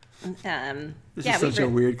 This yeah, is such a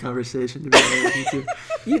read- weird conversation to be having with you.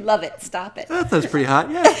 You love it. Stop it. I thought that was pretty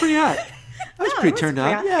hot. Yeah, it's pretty hot. I was No, pretty it was turned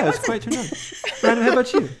pretty on. hot. Yeah, It I was quite turned on. Brandon, how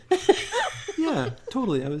about you? Yeah. Yeah,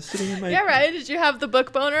 totally. I was sitting in my Yeah, Ryan, did you have the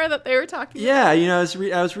book boner that they were talking about? Yeah, you know,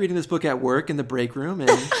 I was reading this book at work in the break room and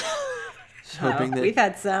just hoping that We've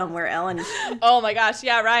had some where Ellen. Oh my gosh,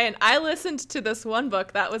 yeah, Ryan. I listened to this one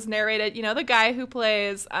book that was narrated. You know the guy who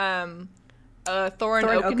plays Thorin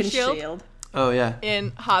Oakenshield Oh yeah.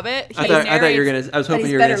 in Hobbit? I thought you were gonna. I was hoping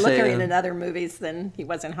He's you were better gonna say. looking in other movies than he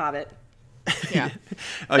was in Hobbit. Yeah.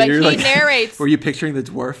 Oh, But you're he narrates. Were you picturing the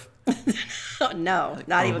dwarf? Oh, no,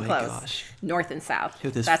 not oh even my close. gosh. North and south.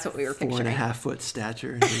 With this That's what we were 4.5 picturing. foot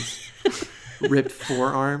stature and his ripped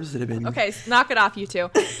forearms that have been. Okay, knock it off, you two.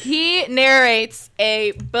 He narrates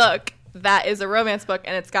a book that is a romance book,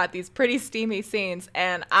 and it's got these pretty steamy scenes.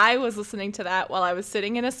 And I was listening to that while I was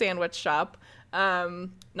sitting in a sandwich shop,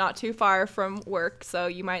 not too far from work, so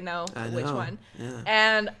you might know which one. Yeah.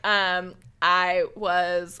 And I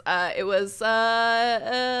was, it was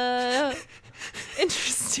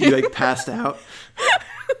interesting. You like passed out,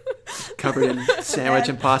 covered in sandwich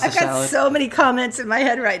and pasta I've got salad. so many comments in my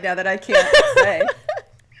head right now that I can't say.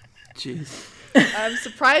 Jeez. I'm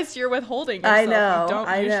surprised you're withholding yourself. I know. You don't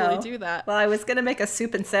I usually know. do that. Well, I was going to make a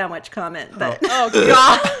soup and sandwich comment, but Oh,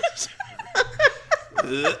 gosh.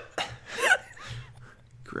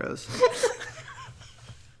 Gross.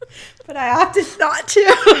 but I opted not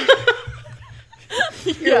to.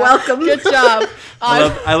 You're welcome. Good job.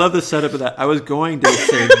 I love the setup of that. I was going to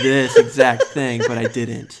say this exact thing, but I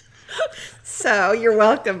didn't. So you're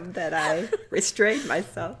welcome that I restrained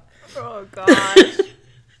myself. Oh, gosh.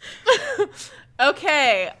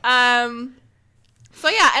 Okay. So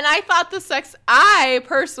yeah, and I thought I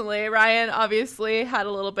personally, Ryan obviously had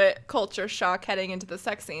a little bit culture shock heading into the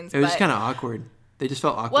sex scenes. It was just kind of awkward. They just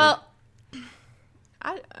felt awkward. Well,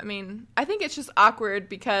 I mean, I think it's just awkward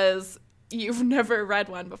because you've never read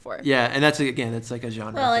one before. yeah, and that's like a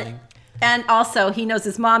genre thing. And also, he knows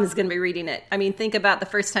his mom is going to be reading it. I mean, think about the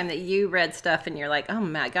first time that you read stuff and you're like, oh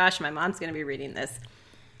my gosh, my mom's going to be reading this.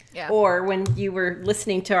 Yeah. Or when you were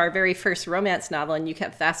listening to our very first romance novel and you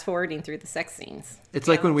kept fast forwarding through the sex scenes. It's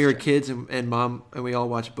like when we were kids and mom and we all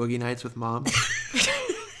watched Boogie Nights with mom.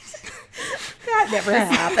 That never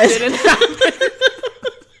happened. Didn't happen.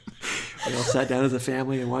 We all sat down as a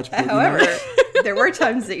family and watched Boogie However, Nights. there were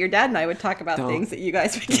times that your dad and I would talk about Don't. things that you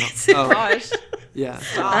guys would get Oh. super Gosh. Yeah.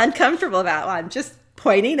 uncomfortable about. I'm just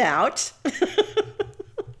pointing out.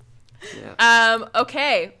 Yeah.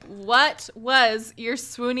 Okay. What was your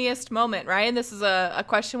swooniest moment, Ryan? This is a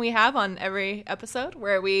question we have on every episode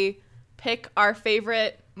where we pick our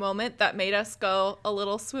favorite moment that made us go a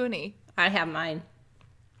little swoony. I have mine.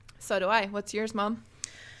 So do I. What's yours, Mom?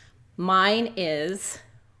 Mine is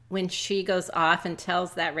when she goes off and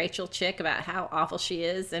tells that Rachel chick about how awful she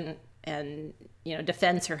is and you know,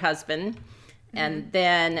 defends her husband. And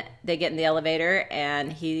then they get in the elevator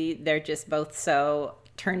and they're just both so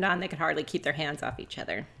turned on they could hardly keep their hands off each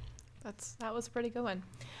other. That was a pretty good one.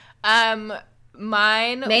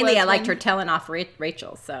 Mine Mainly was I liked when- her telling off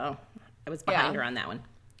Rachel, so I was behind Yeah. her on that one.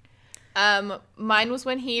 Mine was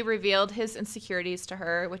when he revealed his insecurities to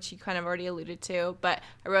her, which you kind of already alluded to, but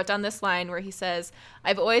I wrote down this line where he says,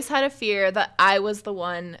 I've always had a fear that I was the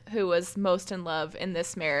one who was most in love in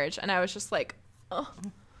this marriage. And I was just like, oh,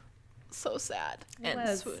 so sad and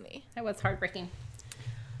swoony. That was heartbreaking.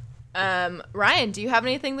 Ryan, do you have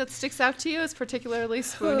anything that sticks out to you as particularly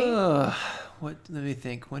swoony? Let me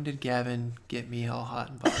think. When did Gavin get me all hot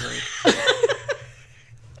and bothered?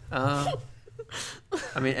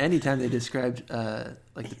 I mean, anytime they described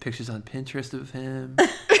like the pictures on Pinterest of him,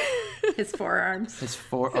 His forearms. his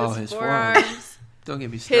forearms. Don't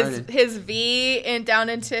get me started. His V and down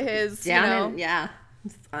into his, Down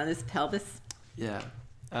on his pelvis. Yeah.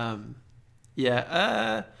 I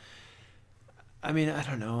mean, I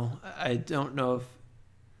don't know. I don't know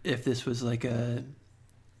if this was like a.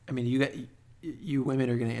 I mean, you women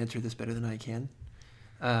are going to answer this better than I can.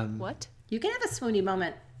 What? You can have a swoony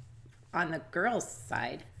moment on the girl's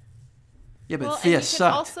side. Yeah, but Well, and Thea you can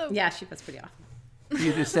sucked. also- Yeah, she was pretty awful.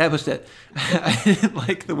 You established that. I didn't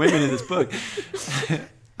like the women in this book.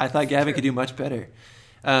 I thought Gavin could do much better.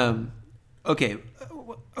 Okay.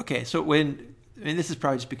 So this is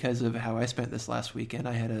probably just because of how I spent this last weekend.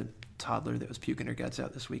 I had a toddler that was puking her guts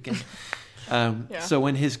out this weekend. So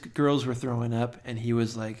when his girls were throwing up and he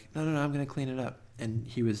was like, no, I'm going to clean it up. And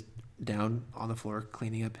he was down on the floor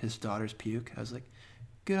cleaning up his daughter's puke. I was like,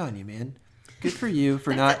 good on you, man. Good for you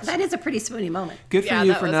for not. That is a pretty swoony moment. Good for Yeah,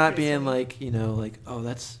 you that for was not pretty being funny. like, oh,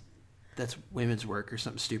 that's women's work or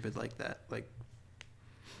something stupid like that. Like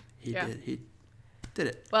he did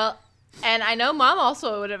it. Well, And I know Mom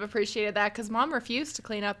also would have appreciated that because Mom refused to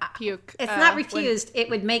clean up puke. It's not refused. It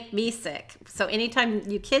would make me sick. So anytime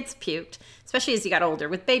you kids puked, especially as you got older,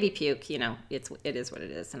 with baby puke, you know, it is what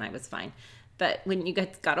it is, and I was fine. But when you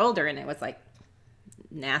got older and it was like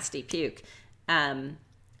nasty puke, ever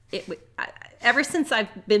since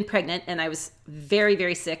I've been pregnant, and I was very,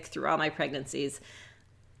 very sick through all my pregnancies,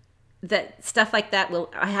 that stuff like that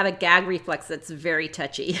I have a gag reflex that's very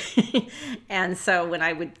touchy. And so when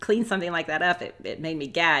I would clean something like that up, it made me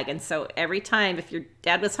gag. And so every time, if your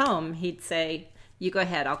dad was home, he'd say, "You go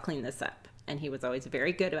ahead, I'll clean this up." And he was always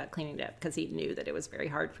very good about cleaning it up because he knew that it was very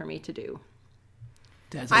hard for me to do.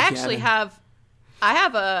 Dad's I like actually Gavin.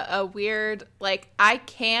 have a weird, like, I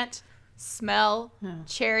can't smell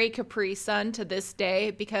cherry Capri Sun to this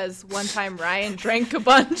day because one time Ryan drank a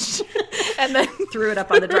bunch and then Threw it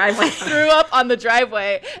up on the driveway. threw up on the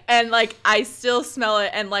driveway, and like I still smell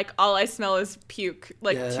it, and like all I smell is puke,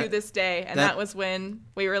 like to this day. And that was when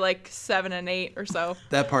we were like 7 and 8 or so.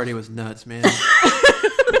 That party was nuts, man.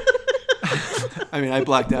 I mean, I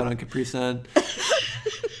blacked out on Capri Sun.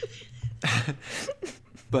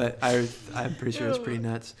 But I'm pretty sure it was pretty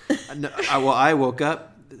nuts. I woke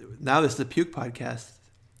up. Now this is a puke podcast.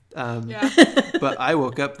 But I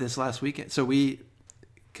woke up this last weekend. So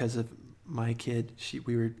because of my kid, she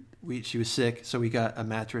was sick. So we got a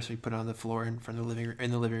mattress. We put it on the floor in the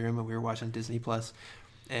living room, and we were watching Disney Plus.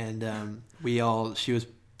 And she was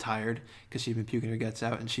tired because she'd been puking her guts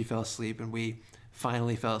out, and she fell asleep. And we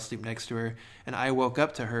finally fell asleep next to her. And I woke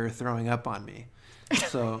up to her throwing up on me.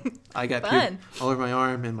 So I got puke all over my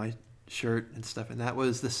arm and my shirt and stuff, and that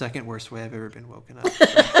was the second worst way I've ever been woken up.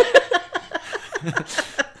 So.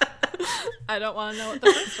 I don't want to know what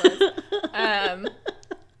the first was.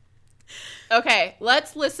 Okay,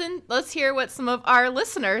 let's hear what some of our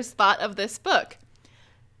listeners thought of this book.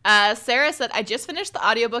 Sarah said, "I just finished the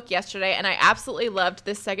audiobook yesterday, and I absolutely loved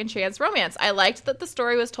this second chance romance. I liked that the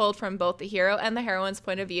story was told from both the hero and the heroine's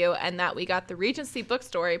point of view, and that we got the Regency book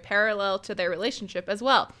story parallel to their relationship as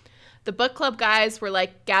well. The book club guys were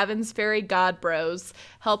like Gavin's fairy god bros,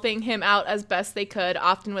 helping him out as best they could,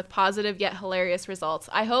 often with positive yet hilarious results.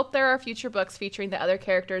 I hope there are future books featuring the other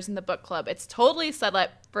characters in the book club. It's totally set up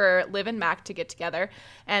for Liv and Mac to get together.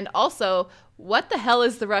 And also, what the hell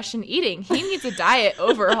is the Russian eating? He needs a diet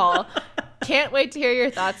overhaul. Can't wait to hear your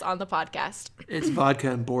thoughts on the podcast." It's vodka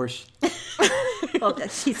and borscht. Well,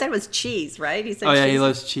 he said it was cheese, right? He said Oh yeah, cheese. he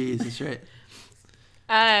loves cheese. That's right.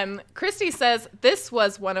 Christy says, "This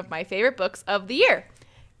was one of my favorite books of the year."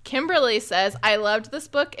 Kimberly says, "I loved this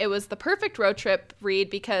book. It was the perfect road trip read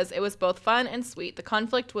because it was both fun and sweet. The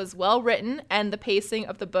conflict was well written, and the pacing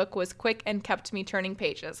of the book was quick and kept me turning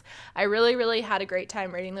pages. I really, really had a great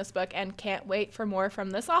time reading this book and can't wait for more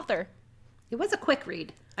from this author." It was a quick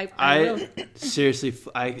read. Seriously,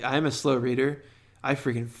 I'm a slow reader. I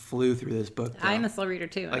freaking flew through this book. I'm a slow reader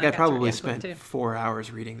too. Like I probably spent 4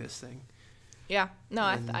 hours reading this thing. Yeah,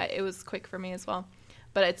 no, it was quick for me as well,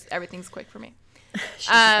 but everything's quick for me. She's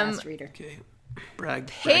a fast reader. Okay, brag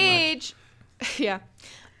Paige, yeah.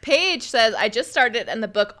 Paige says, "I just started and the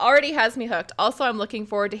book already has me hooked. Also, I'm looking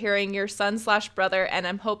forward to hearing your son/brother, and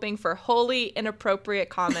I'm hoping for wholly inappropriate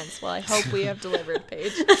comments." Well, I hope we have delivered,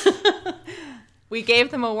 Paige. We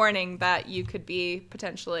gave them a warning that you could be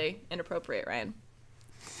potentially inappropriate, Ryan.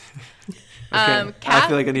 Okay, I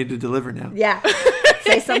feel like I need to deliver now. Yeah.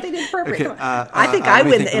 Say something inappropriate. Okay, I think I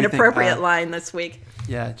win the inappropriate line this week.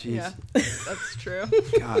 Yeah, jeez. Yeah, that's true.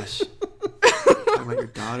 Gosh. Talking about your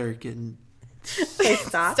daughter getting... Hey,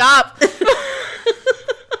 stop. Stop.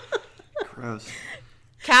 Gross.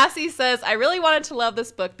 Cassie says, "I really wanted to love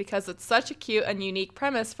this book because it's such a cute and unique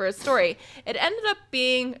premise for a story. It ended up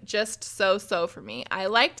being just so for me. I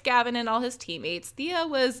liked Gavin and all his teammates. Thea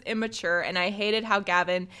was immature, and I hated how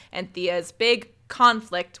Gavin and Thea's big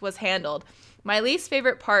conflict was handled. My least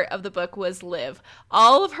favorite part of the book was Liv.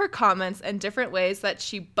 All of her comments and different ways that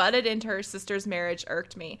she butted into her sister's marriage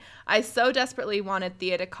irked me. I so desperately wanted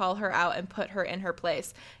Thea to call her out and put her in her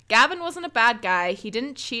place. Gavin wasn't a bad guy. He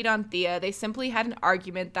didn't cheat on Thea. They simply had an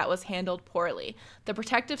argument that was handled poorly. The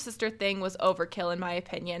protective sister thing was overkill in my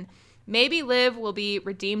opinion. Maybe Liv will be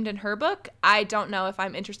redeemed in her book. I don't know if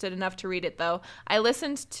I'm interested enough to read it, though. I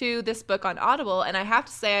listened to this book on Audible, and I have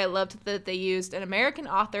to say I loved that they used an American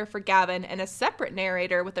author for Gavin and a separate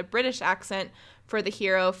narrator with a British accent for the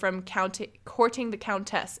hero from Courting the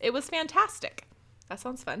Countess. It was fantastic." That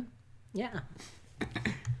sounds fun. Yeah.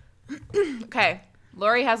 Okay.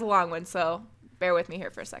 Lori has a long one, so bear with me here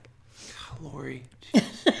for a second. Lori.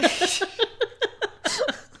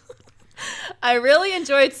 I really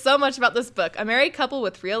enjoyed so much about this book. A married couple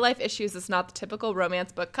with real-life issues is not the typical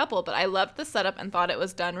romance book couple, but I loved the setup and thought it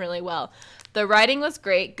was done really well. The writing was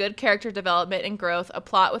great, good character development and growth, a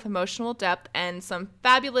plot with emotional depth, and some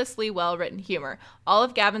fabulously well-written humor. All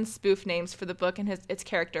of Gavin's spoof names for the book and its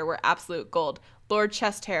character were absolute gold. Lord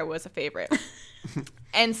Chesthair was a favorite.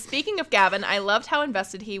 And speaking of Gavin, I loved how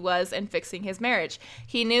invested he was in fixing his marriage.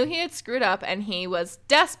 He knew he had screwed up, and he was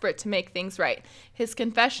desperate to make things right. His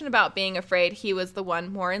confession about being afraid he was the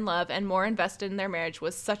one more in love and more invested in their marriage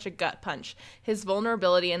was such a gut punch. His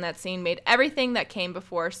vulnerability in that scene made everything that came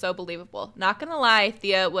before so believable. Not gonna lie,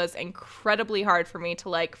 Thea was incredibly hard for me to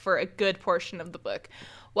like for a good portion of the book.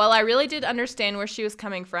 While I really did understand where she was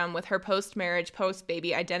coming from with her post-marriage,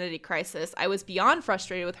 post-baby identity crisis, I was beyond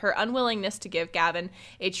frustrated with her unwillingness to give Gavin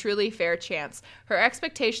a truly fair chance. Her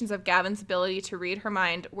expectations of Gavin's ability to read her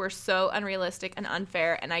mind were so unrealistic and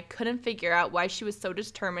unfair, and I couldn't figure out why she was so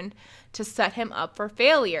determined to set him up for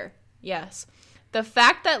failure. Yes. The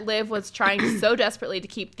fact that Liv was trying so desperately to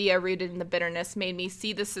keep Thea rooted in the bitterness made me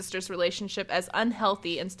see the sisters' relationship as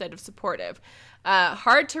unhealthy instead of supportive.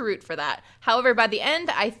 Hard to root for that. However, by the end,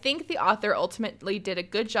 I think the author ultimately did a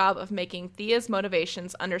good job of making Thea's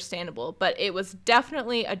motivations understandable, but it was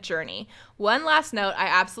definitely a journey. One last note, I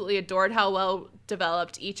absolutely adored how well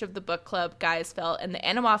developed each of the book club guys felt, and the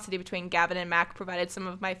animosity between Gavin and Mac provided some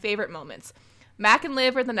of my favorite moments. Mac and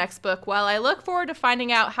Liv are the next book. While I look forward to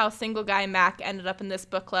finding out how single guy Mac ended up in this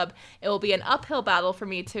book club, it will be an uphill battle for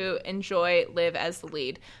me to enjoy Liv as the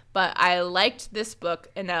lead. But I liked this book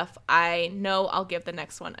enough. I know I'll give the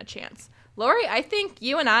next one a chance. Lori, I think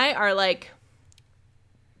you and I are like,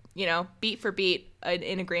 beat for beat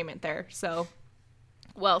in agreement there. So,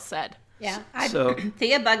 well said. Yeah.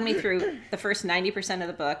 Thea bugged me through the first 90% of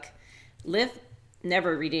the book. Liv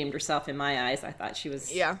never redeemed herself in my eyes. I thought she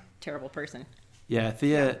was a terrible person. Yeah,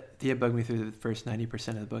 Thea bugged me through the first 90%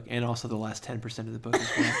 of the book and also the last 10% of the book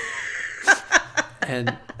as well.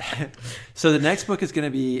 And so the next book is going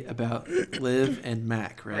to be about Liv and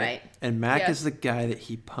Mac, right? Right. And Mac is the guy that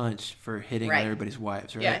he punched for hitting on everybody's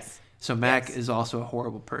wives, right? Yes. So Mac is also a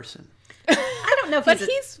horrible person. I don't know if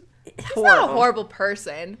he's not a horrible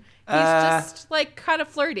person. He's just like kind of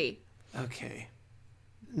flirty. Okay.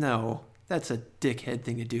 No. That's a dickhead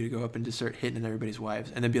thing to do, to go up and just start hitting on everybody's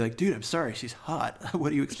wives and then be like, dude, I'm sorry, she's hot. What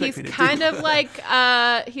do you expect me to do? He's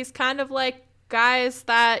kind of like guys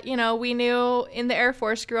that, we knew in the Air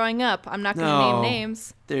Force growing up. I'm not going to name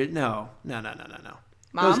names. No. Mom?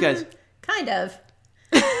 Those guys. Kind of.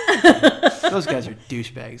 Those guys are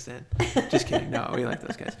douchebags then. Just kidding. No, we like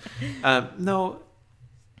those guys. No.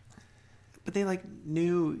 But they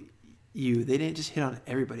knew you. They didn't just hit on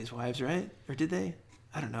everybody's wives, right? Or did they?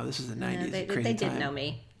 I don't know. This is the 90s. They crazy did time. know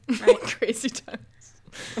me. Right? Crazy times.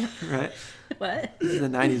 Right? What? This is the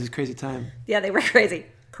 90s. It's crazy time. Yeah, they were crazy.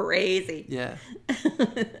 Crazy. Yeah.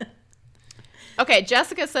 Okay,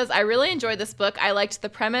 Jessica says, I really enjoyed this book. I liked the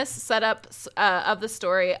premise, setup of the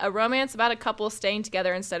story, a romance about a couple staying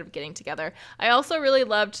together instead of getting together. I also really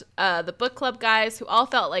loved the book club guys, who all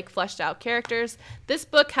felt like fleshed out characters. This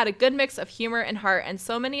book had a good mix of humor and heart, and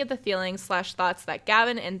so many of the feelings/thoughts that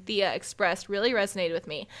Gavin and Thea expressed really resonated with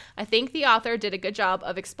me. I think the author did a good job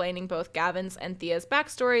of explaining both Gavin's and Thea's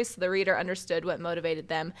backstories so the reader understood what motivated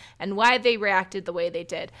them and why they reacted the way they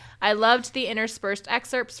did. I loved the interspersed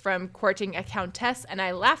excerpts from Courting a Countess, and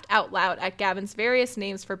I laughed out loud at Gavin's various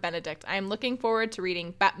names for Benedict. I am looking forward to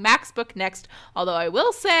reading Mac's book next, although I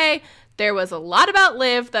will say there was a lot about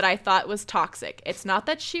Liv that I thought was toxic. It's not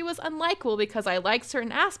that she was unlikable because I like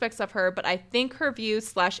certain aspects of her, but I think her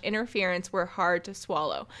views/interference were hard to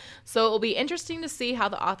swallow. So it will be interesting to see how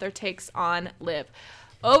the author takes on Liv.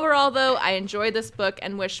 Overall, though, I enjoyed this book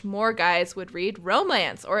and wish more guys would read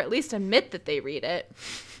romance, or at least admit that they read it.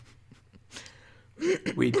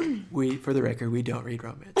 We for the record, we don't read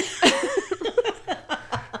romance.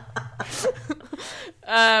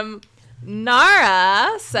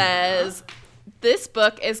 Nara says, this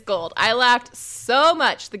book is gold. I laughed so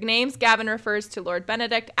much. The names Gavin refers to Lord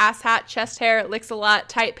Benedict, asshat, chest hair, licks a lot,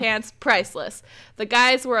 tight pants, priceless. The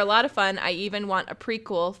guys were a lot of fun. I even want a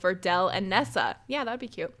prequel for Del and Nessa. Yeah, that'd be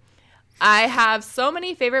cute. I have so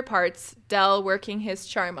many favorite parts. Del working his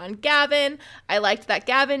charm on Gavin. I liked that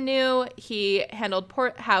Gavin knew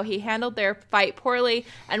how he handled their fight poorly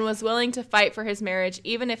and was willing to fight for his marriage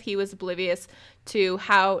even if he was oblivious to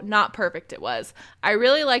how not perfect it was. I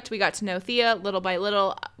really liked we got to know Thea little by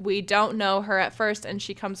little. We don't know her at first, and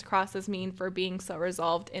she comes across as mean for being so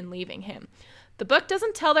resolved in leaving him. The book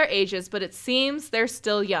doesn't tell their ages, but it seems they're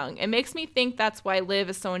still young. It makes me think that's why Liv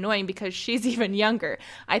is so annoying, because she's even younger.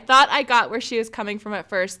 I thought I got where she was coming from at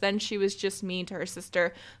first, then she was just mean to her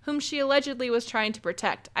sister, whom she allegedly was trying to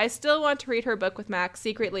protect. I still want to read her book with Max,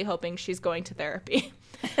 secretly hoping she's going to therapy.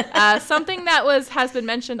 Something that has been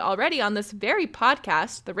mentioned already on this very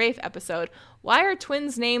podcast, the Rafe episode. Why are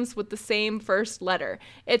twins' names with the same first letter?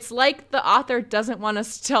 It's like the author doesn't want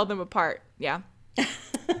us to tell them apart. Yeah.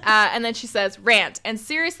 And then she says, rant. And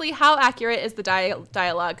seriously, how accurate is the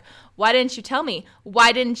dialogue? Why didn't you tell me?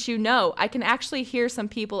 Why didn't you know? I can actually hear some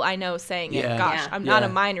people I know saying it. Gosh, I'm not a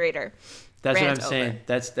mind reader. That's Rant what I'm saying.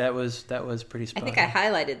 That was pretty spot on. I think I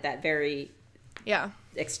highlighted that very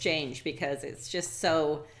exchange because it's just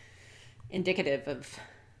so indicative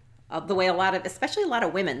of the way especially a lot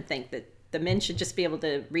of women think that the men should just be able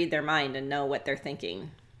to read their mind and know what they're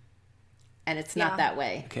thinking. And it's not that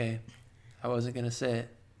way. Okay. I wasn't going to say it,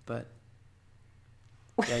 but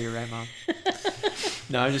yeah, you're right, Mom.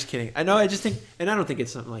 No, I'm just kidding. I know, I just think, and I don't think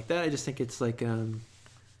it's something like that. I just think it's like,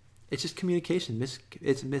 it's just communication.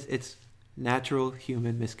 It's natural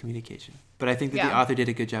human miscommunication. But I think that the author did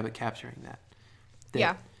a good job at capturing that.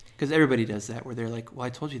 Because everybody does that, where they're like, well, I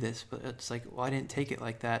told you this, but it's like, well, I didn't take it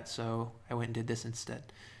like that, so I went and did this instead.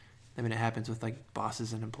 I mean, it happens with like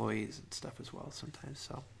bosses and employees and stuff as well sometimes.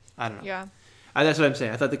 So I don't know. Yeah. That's what I'm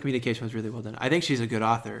saying. I thought the communication was really well done. I think she's a good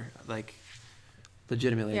author. Like,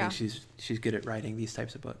 legitimately, I think she's good at writing these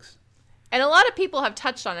types of books. And a lot of people have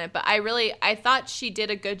touched on it, but I thought she did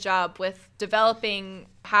a good job with developing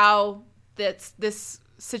how this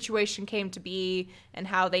situation came to be and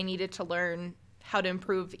how they needed to learn how to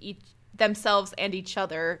improve themselves and each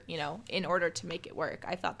other, in order to make it work.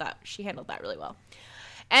 I thought that she handled that really well.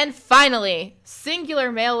 And finally, singular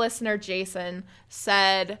male listener Jason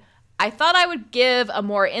said, I thought I would give a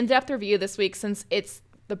more in-depth review this week since it's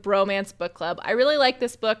the Bromance Book Club. I really like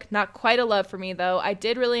this book. Not quite a love for me, though. I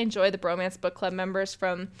did really enjoy the Bromance Book Club members,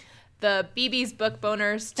 from the BB's Book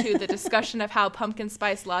Boners to the discussion of how pumpkin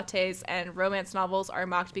spice lattes and romance novels are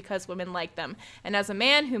mocked because women like them. And as a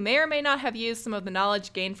man who may or may not have used some of the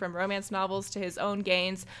knowledge gained from romance novels to his own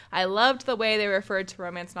gains, I loved the way they referred to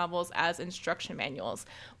romance novels as instruction manuals.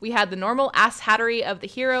 We had the normal asshattery of the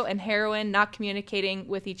hero and heroine not communicating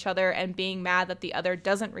with each other and being mad that the other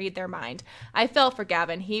doesn't read their mind. I felt for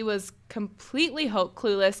Gavin. He was completely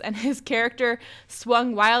clueless, and his character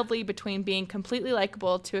swung wildly between being completely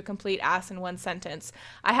likable to a complete ass in one sentence.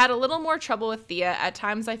 I had a little more trouble with Thea. At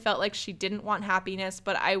times I felt like she didn't want happiness,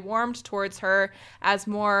 but I warmed towards her as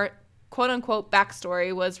more quote-unquote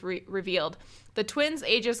backstory was revealed. The twins'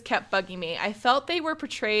 ages kept bugging me. I felt they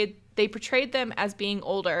portrayed them as being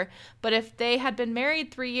older, but if they had been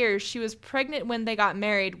married 3 years, she was pregnant when they got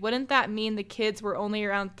married, wouldn't that mean the kids were only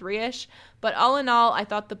around 3-ish? But all in all, I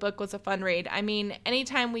thought the book was a fun read. I mean,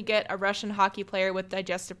 anytime we get a Russian hockey player with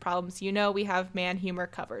digestive problems, we have man humor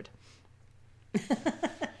covered.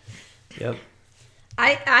 Yep.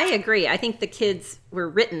 I agree. I think the kids were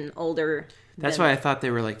written older. That's why I thought they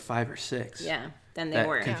were like 5 or 6. Yeah, than they that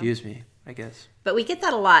were. Confused me, I guess. But we get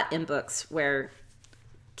that a lot in books where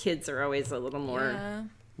kids are always a little more. Yeah.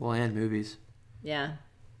 Well, and movies. Yeah.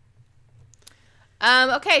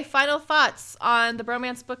 Okay, final thoughts on the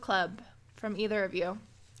Bromance Book Club from either of you.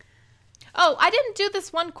 Oh, I didn't do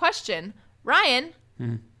this one question. Ryan,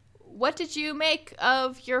 what did you make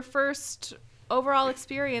of your first overall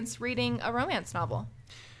experience reading a romance novel?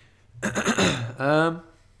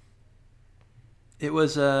 It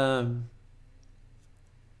was I'm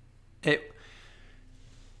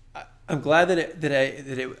glad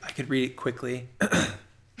that I could read it quickly.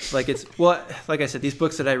 Like I said, these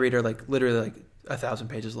books that I read are like literally like 1,000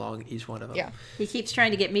 pages long, each one of them. Yeah. He keeps trying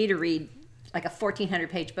to get me to read like a 1,400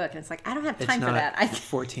 page book, and it's like, I don't have time for that.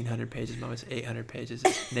 It's not 1,400 pages, Mom. It's 800 pages.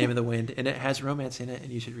 It's Name of the Wind, and it has romance in it,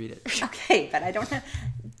 and you should read it. Okay, but I don't have.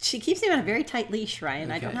 She keeps me on a very tight leash,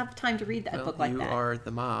 Ryan. Okay. I don't have time to read that book like that. You are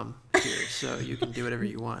the mom here, so you can do whatever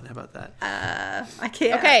you want. How about that? I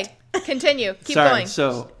can't. Okay, continue. Keep going.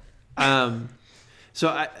 So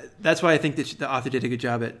that's why I think that the author did a good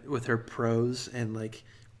job with her prose, and like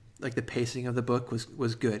the pacing of the book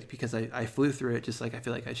was good, because I flew through it just like I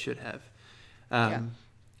feel like I should have. I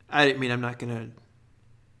mean, I'm not gonna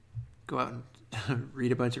go out and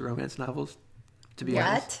read a bunch of romance novels, to be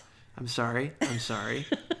honest. I'm sorry.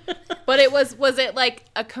 But was it like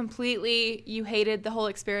a completely, you hated the whole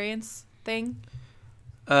experience thing?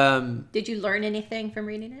 Did you learn anything from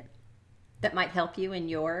reading it that might help you in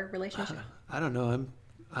your relationship? I don't know.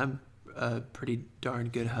 I'm a pretty darn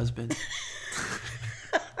good husband.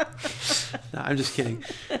 No, I'm just kidding.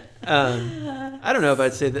 I don't know if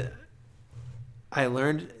I'd say that I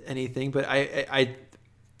learned anything, but I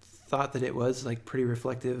thought that it was like pretty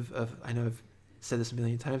reflective of, I know I've said this a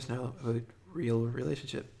million times now, of a real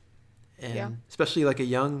relationship. and Yeah. especially like a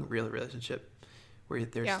young real relationship where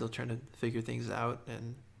they're Yeah. still trying to figure things out,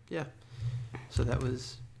 and so that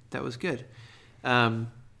was good. And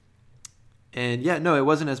yeah, no, it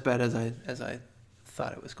wasn't as bad as I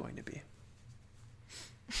thought it was going to be.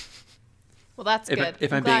 Well, that's good.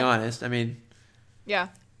 If I'm being honest, I mean, Yeah.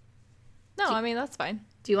 No, I mean, that's fine.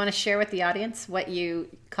 Do you want to share with the audience what you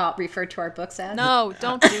refer to our books as? No,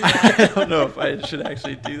 don't do that. I don't know if I should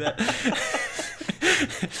actually do that.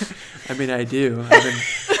 I mean, I do. I've been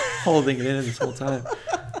holding it in this whole time.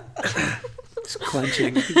 Just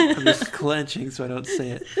clenching. I'm just clenching so I don't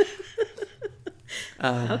say it.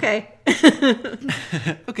 Okay.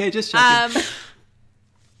 Okay, just checking.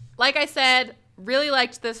 Like I said, really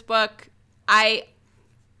liked this book. I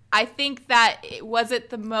think that it wasn't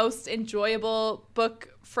the most enjoyable book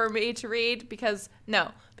for me to read because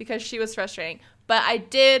she was frustrating. But I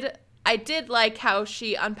did like how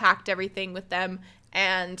she unpacked everything with them,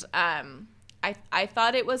 and I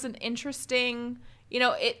thought it was an interesting,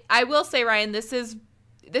 I will say, Ryan, this is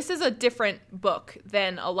a different book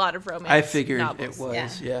than a lot of romance I figured novels. it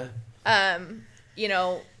was, yeah.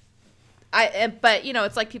 But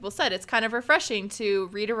it's like people said, it's kind of refreshing to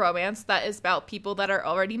read a romance that is about people that are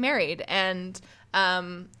already married, and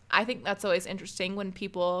I think that's always interesting when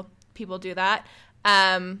people do that.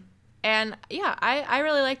 And yeah, I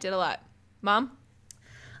really liked it a lot. Mom?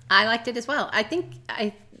 I liked it as well. I think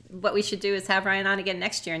what we should do is have Ryan on again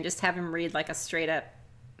next year and just have him read like a straight up,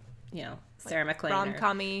 Sarah McLean.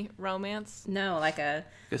 Rom-com-y romance? No, like a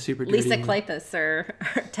super Lisa dirty Kleypas or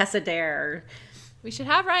Tessa Dare. We should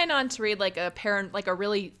have Ryan on to read like a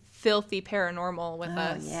really filthy paranormal with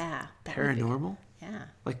us. Yeah. Paranormal? Yeah.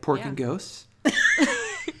 Like Pork Yeah. and Ghosts?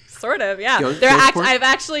 Sort of, yeah. Ghost pork? I've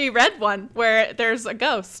actually read one where there's a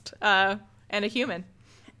ghost and a human.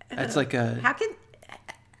 That's like a...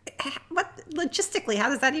 Logistically, how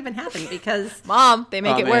does that even happen? Because Mom, they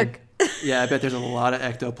make it man. work. Yeah, I bet there's a lot of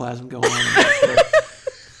ectoplasm going on in that book.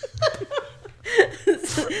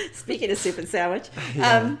 speaking of soup and sandwich,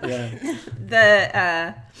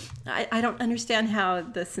 Yeah. I don't understand how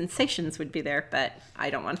the sensations would be there, but I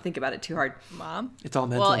don't want to think about it too hard. Mom? It's all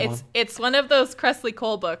mental. Well, it's one of those Cressley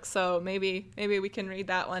Cole books, so maybe we can read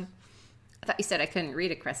that one. I thought you said I couldn't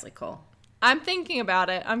read a Cressley Cole. I'm thinking about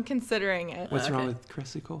it. I'm considering it. What's wrong Okay. with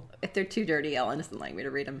Cressley Cole? If they're too dirty, Ellen doesn't like me to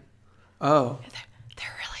read them. Oh.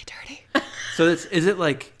 They're really dirty. So is it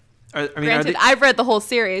like... are Granted, they, I've read the whole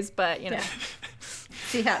series, but Yeah.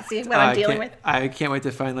 See what I'm dealing with? I can't wait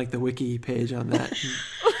to find like the wiki page on that. And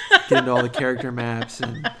get into all the character maps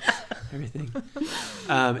and everything.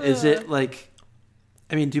 Is it like...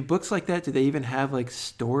 do books like that, do they even have like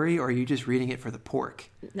story, or are you just reading it for the pork?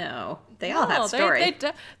 No, they all have story.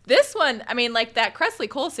 This one, like that Cressley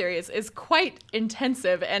Cole series is quite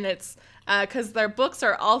intensive, and it's because their books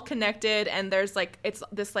are all connected, and there's like it's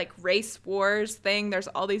this like race wars thing. There's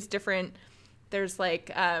all these different. There's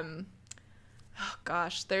like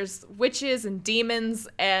there's witches and demons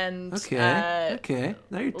and Okay.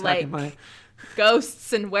 Now you're talking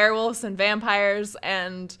ghosts and werewolves and vampires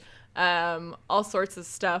and all sorts of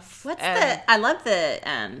stuff. I love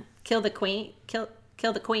the Kill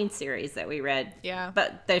the Queen series that we read. Yeah.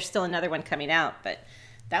 But there's still another one coming out, but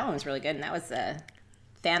that one was really good, and that was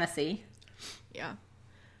fantasy. Yeah.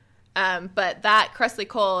 But that Cressley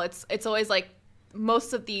Cole, it's always like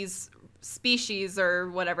most of these species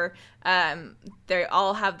or whatever, they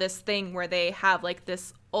all have this thing where they have like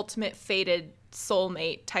this ultimate fated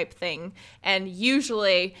soulmate type thing, and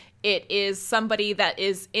usually it is somebody that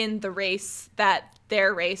is in the race that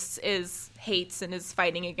their race hates and is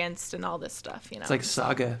fighting against and all this stuff, It's like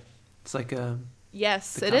Saga. It's like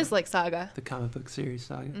yes, it is like Saga, the comic book series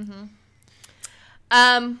Saga.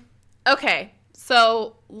 Mm-hmm. Okay,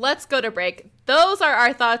 so let's go to break. Those are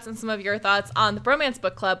our thoughts and some of your thoughts on The Bromance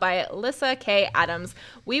Book Club by Lyssa Kay Adams.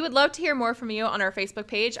 We would love to hear more from you on our Facebook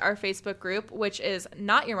page, our Facebook group, which is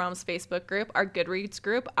Not Your Mom's Facebook group, our Goodreads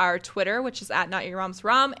group, our Twitter, which is at Not Your Mom's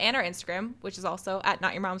Rom, and our Instagram, which is also at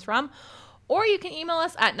Not Your Mom's Rom. Or you can email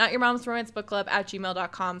us at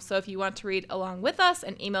notyourmomsromancebookclub@gmail.com. So if you want to read along with us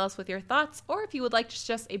and email us with your thoughts, or if you would like to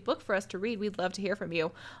suggest a book for us to read, we'd love to hear from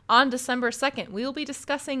you. On December 2nd, we will be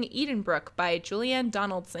discussing Edenbrooke by Julianne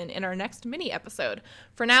Donaldson in our next mini episode.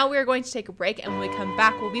 For now, we are going to take a break, and when we come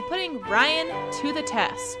back, we'll be putting Ryan to the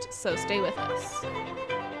test. So stay with us.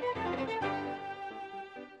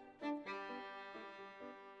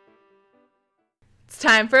 It's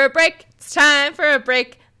time for a break. It's time for a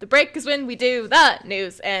break. The break is when we do the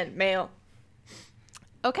news and mail.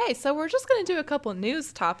 Okay, so we're just going to do a couple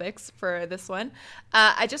news topics for this one.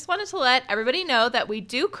 I just wanted to let everybody know that we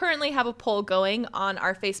do currently have a poll going on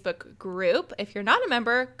our Facebook group. If you're not a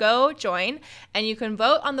member, go join, and you can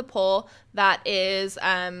vote on the poll that is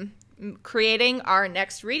creating our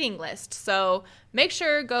next reading list. So make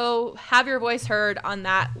sure go have your voice heard on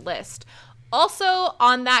that list. Also,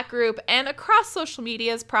 on that group and across social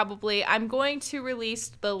medias, probably, I'm going to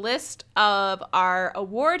release the list of our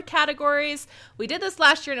award categories. We did this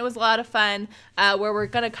last year, and it was a lot of fun, where we're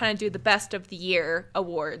going to kind of do the best of the year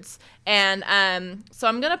awards. And so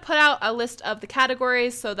I'm going to put out a list of the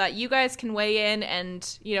categories so that you guys can weigh in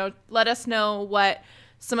and, let us know what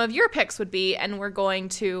some of your picks would be, and we're going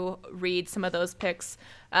to read some of those picks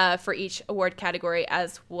for each award category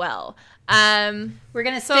as well. We're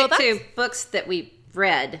going to stick to books that we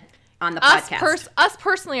read on the podcast. Us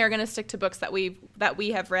personally are going to stick to books that we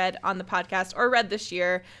have read on the podcast or read this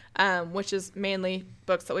year, which is mainly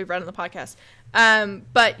books that we've read on the podcast.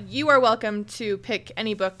 But you are welcome to pick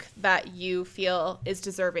any book that you feel is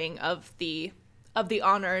deserving of the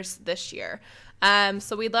honors this year.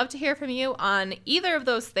 So we'd love to hear from you on either of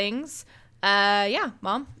those things.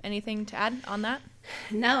 Mom, anything to add on that?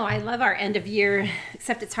 No, I love our end of year,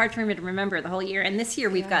 except it's hard for me to remember the whole year. And this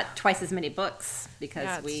year we've got twice as many books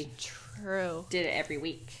because we did it every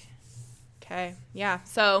week. Okay. Yeah.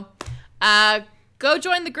 So go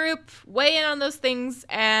join the group, weigh in on those things,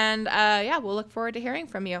 and we'll look forward to hearing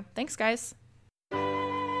from you. Thanks, guys.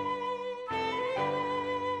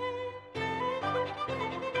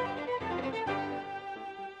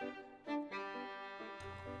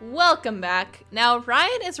 Welcome back. Now,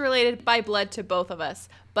 Ryan is related by blood to both of us,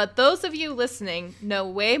 but those of you listening know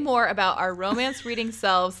way more about our romance reading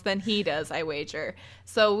selves than he does, I wager.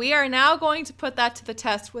 So we are now going to put that to the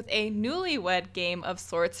test with a newlywed game of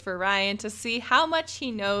sorts for Ryan to see how much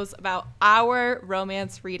he knows about our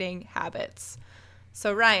romance reading habits.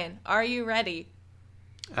 So Ryan, are you ready?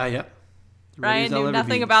 Yep. Ryan knew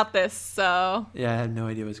nothing about this, so... Yeah, I have no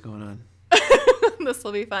idea what's going on. This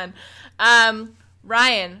will be fun.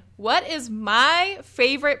 Ryan, what is my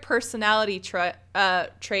favorite personality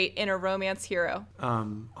trait in a romance hero?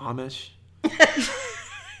 Amish.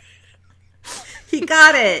 He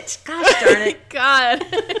got it. Gosh darn it. God.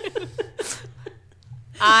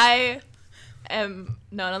 I am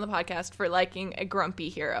known on the podcast for liking a grumpy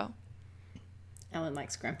hero. Ellen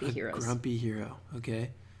likes grumpy heroes. Grumpy hero.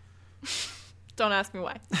 Okay. Don't ask me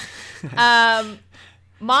why.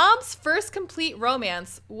 Mom's first complete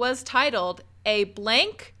romance was titled A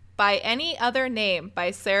Blank by Any Other Name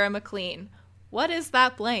by Sarah McLean. What is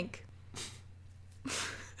that blank? A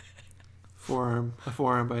forearm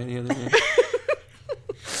by any other name.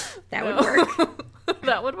 That would work.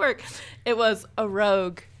 That would work. It was A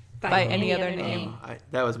Rogue by any other name.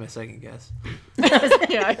 That was my second guess.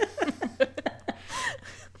 Yeah.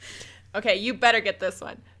 Okay, you better get this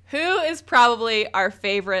one. Who is probably our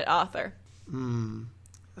favorite author?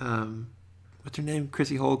 What's her name?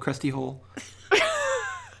 Krusty Hole?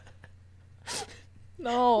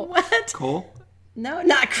 No. What? Cole? No,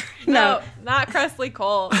 not Cressley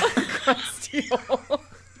Cole. Krusty Hole.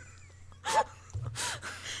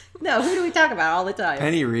 No, who do we talk about all the time?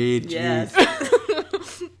 Penny Reed. Yes.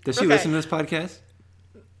 Does she listen to this podcast?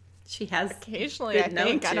 She has occasionally, I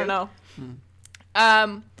think. I don't know.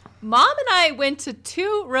 Mom and I went to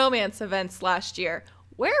 2 romance events last year.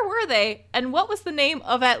 Where were they, and what was the name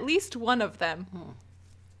of at least one of them?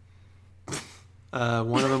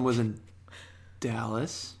 One of them was in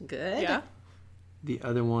Dallas. Good. Yeah. The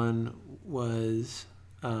other one was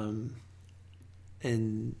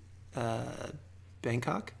in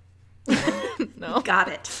Bangkok. No. Got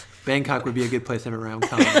it. Bangkok would be a good place to have a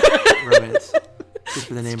rom-com romance, just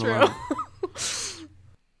for the name alone.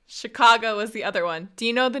 Chicago was the other one. Do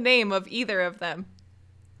you know the name of either of them?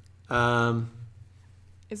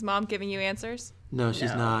 Is Mom giving you answers? No,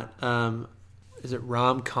 she's not. Is it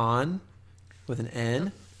Rom-Con with an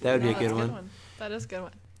N? That would be a good one. That is a good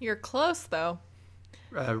one. You're close, though.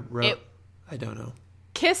 I don't know.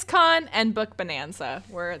 KissCon and Book Bonanza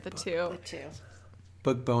were the two.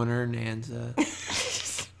 Book Boner, Nanza.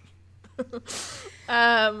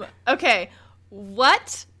 Okay.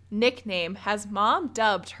 What nickname has Mom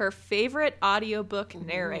dubbed her favorite audiobook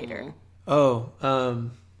narrator? Oh,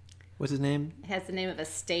 what's his name? It has the name of a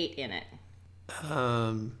state in it.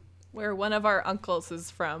 Where one of our uncles is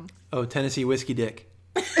from. Oh, Tennessee Whiskey Dick.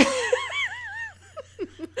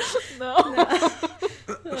 No.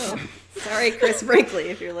 Oh. Sorry, Chris Brinkley,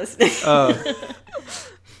 if you're listening. Oh,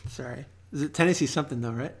 sorry. Is it Tennessee something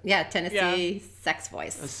though, right? Yeah, Sex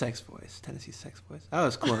Voice. A sex voice. Tennessee sex voice. I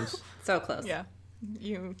was close. So close. Yeah.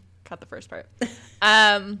 You Cut the first part.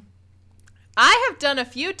 I have done a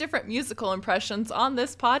few different musical impressions on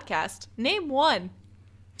this podcast. Name one.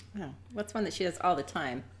 Oh, what's one that she does all the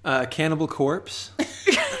time? Cannibal Corpse.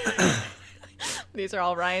 These are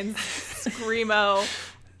all Ryan's screamo,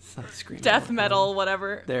 It's not screaming. death metal,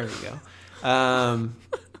 whatever. There we go.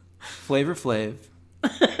 Flavor Flav.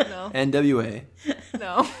 No. NWA.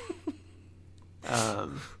 No.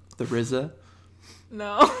 The RZA.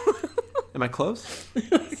 No. Am I close?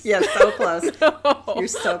 Yeah, so close. No. You're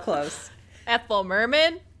so close. Ethel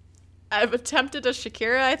Merman. I've attempted a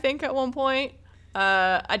Shakira, I think, at one point.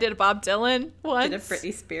 I did a Bob Dylan once. Did a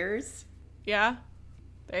Britney Spears. Yeah.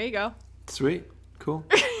 There you go. Sweet. Cool.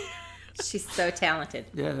 She's so talented.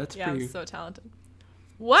 Yeah, that's Yeah, pretty. I'm so talented.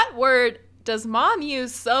 What word does Mom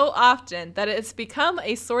use so often that it's become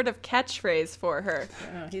a sort of catchphrase for her?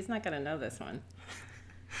 Oh, he's not going to know this one.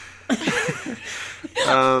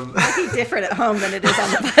 Um, Might be different at home than it is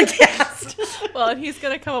on the podcast. Well, and he's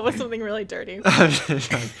going to come up with something really dirty.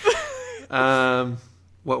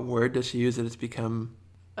 what word does she use that it's become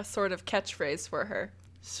A sort of catchphrase for her.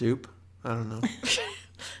 soup? I don't know.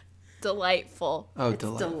 Delightful. Oh, It's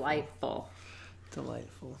delightful.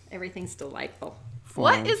 Delightful. Everything's delightful.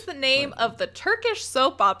 What Forms. is the name of the Turkish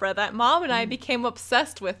soap opera that Mom and I became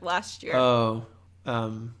obsessed with last year? Oh,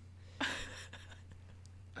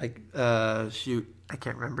 shoot, I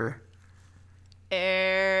can't remember.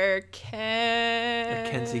 Kenzie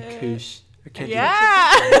Kush.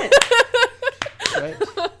 Yeah. Right?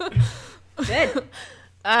 Good.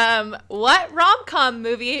 What rom-com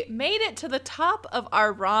movie made it to the top of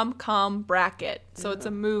our rom-com bracket? So it's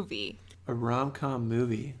a movie. A rom-com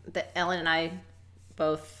movie. That Ellen and I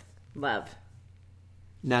both love.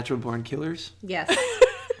 Natural Born Killers. Yes.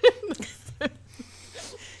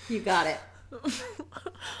 You got it. Is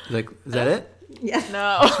that it? Yes.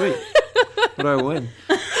 No. Sweet. What do I win?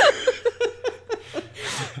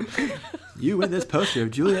 You win this poster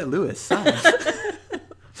of Juliette Lewis signed.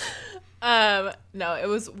 No, it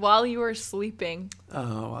was While You Were Sleeping.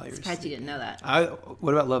 Oh, while you were Surprised you didn't know that.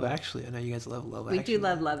 What about Love Actually? I know you guys love Love We Actually. do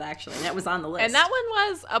love Love Actually, and that was on the list. And that one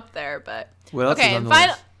was up there, but What else okay, is on and the final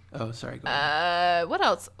list? Oh, sorry. Go ahead. what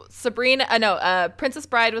else? Sabrina, Princess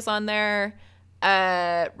Bride was on there.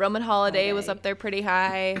 Roman Holiday was up there pretty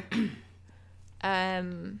high.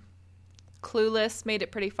 Clueless made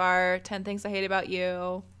it pretty far. 10 Things I Hate About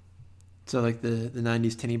You. So like the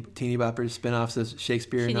 90s teeny boppers spin-offs of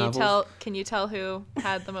Shakespeare novels? Can you tell who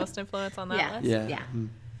had the most influence on that Yeah. list? Yeah.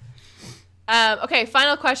 Yeah. Okay,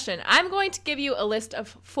 final question. I'm going to give you a list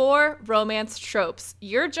of 4 romance tropes.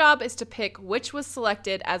 Your job is to pick which was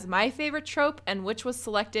selected as my favorite trope and which was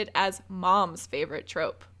selected as Mom's favorite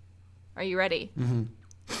trope. Are you ready? Mm-hmm.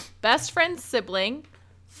 Best friend sibling,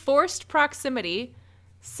 forced proximity,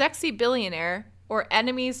 sexy billionaire, or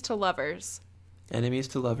enemies to lovers? Enemies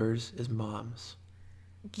to Lovers is Moms.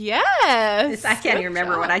 Yes. I can't Good even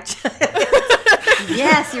remember job. what I chose.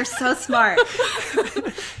 Yes, you're so smart.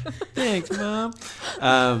 Thanks, Mom.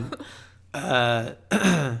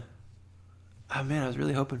 Oh man, I was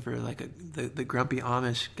really hoping for like the grumpy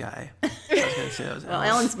Amish guy. I was gonna say that was Well,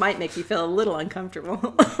 Ellen's might make you feel a little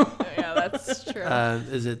uncomfortable. Yeah, that's true.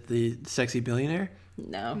 Is it the sexy billionaire?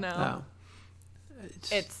 No. No. Oh.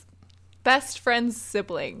 It's best friend's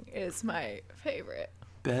sibling is my favorite.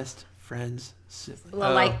 Best friend's sibling.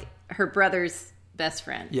 Well, like her brother's best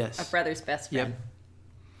friend. Yes. A brother's best friend.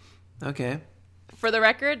 Yep. Okay. For the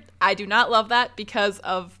record, I do not love that because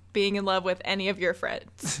of being in love with any of your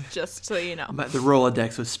friends. Just so you know. The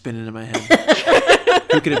Rolodex was spinning in my head.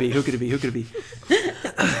 Who could it be? Who could it be? Who could it be?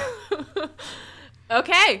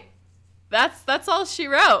 Okay. That's all she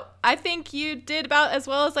wrote. I think you did about as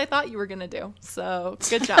well as I thought you were going to do. So,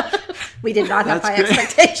 good job. We did not have That's high great.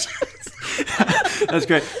 expectations. That's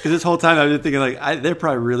great. Because this whole time I've been thinking they're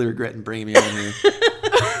probably really regretting bringing me on here.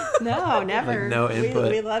 No, never. Like, no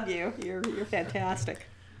input. We love you. You're fantastic.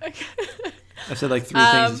 I said like 3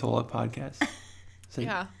 things this whole podcast. So,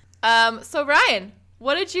 Yeah. So Ryan,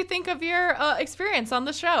 what did you think of your experience on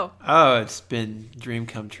the show? Oh, it's been dream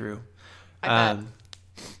come true. I bet.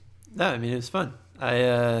 No, I mean it was fun.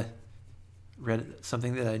 I read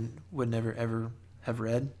something that I would never ever have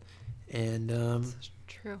read, and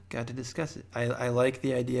True. got to discuss it. I like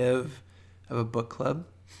the idea of a book club.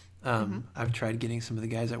 I've tried getting some of the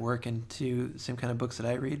guys at work into some kind of books that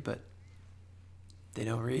I read, but they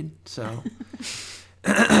don't read. So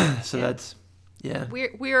that's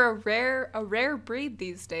We're a rare breed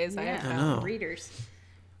these days. I have Yeah. I found. know. Readers.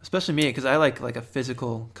 especially me because I like a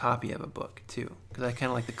physical copy of a book too because I kind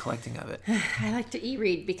of like the collecting of it. I like to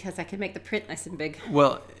e-read because I can make the print nice and big.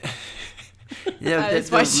 Well, yeah, That is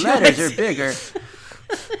the why she letters likes are bigger.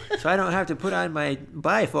 So I don't have to put on my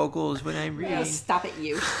bifocals when I'm reading. No, stop it,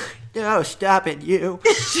 you. No, stop it, you.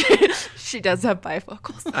 She does have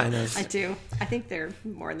bifocals. I know. I do. I think they're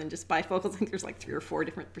more than just bifocals. I think there's like 3 or 4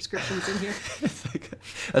 different prescriptions in here. It's like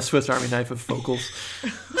a Swiss Army knife of focals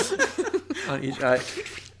on each eye.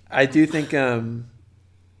 I do think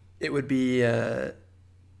it would be. I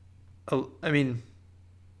mean,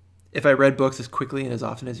 if I read books as quickly and as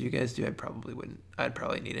often as you guys do, I probably wouldn't. I'd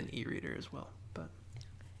probably need an e-reader as well. But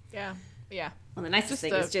Yeah. Well, the nicest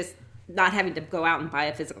thing is just not having to go out and buy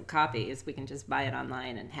a physical copy. Is we can just buy it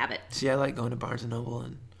online and have it. See, I like going to Barnes and Noble,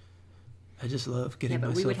 and I just love getting. Yeah,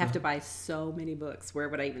 but we would have myself to buy so many books. Where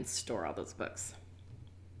would I even store all those books?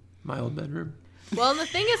 my old bedroom. Well, and the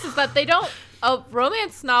thing is that they don't,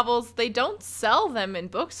 romance novels, they don't sell them in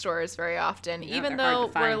bookstores very often, Yeah, even they're hard though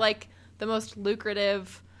to find. we're like the most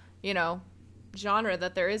lucrative, genre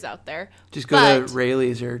that there is out there. Just go to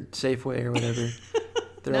Rayleigh's or Safeway or whatever.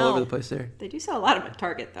 They're all No. over the place there. They do sell a lot of them at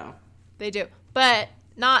Target, though. They do. But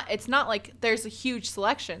it's not like there's a huge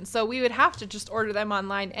selection. So we would have to just order them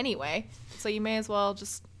online anyway. So you may as well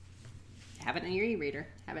just Have it in your e-reader.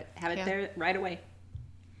 Have it Yeah. there right away.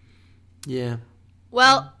 Yeah.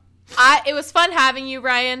 Well, it was fun having you,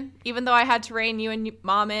 Ryan, even though I had to rein you and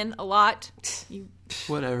Mom in a lot.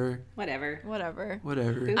 Whatever. Whatever.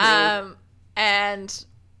 Boo-hoo. And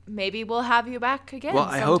maybe we'll have you back again. Well,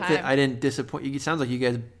 I hope that sometime. I didn't disappoint you. It sounds like you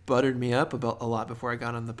guys buttered me up about a lot before I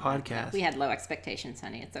got on the podcast. We had low expectations,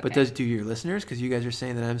 honey. It's okay. But do your listeners? Because you guys are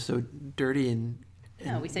saying that I'm so dirty and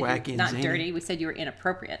no, we said wacky you were and not zany. dirty. We said you were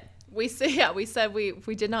inappropriate. We said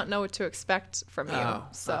we did not know what to expect from you.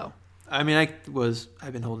 So I mean,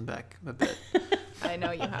 I've been holding back a bit. I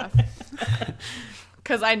know you have.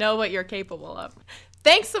 Because I know what you're capable of.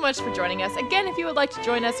 Thanks so much for joining us. Again, if you would like to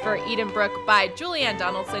join us for Edenbrook by Julianne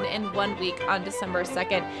Donaldson in 1 week on December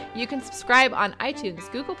 2nd, you can subscribe on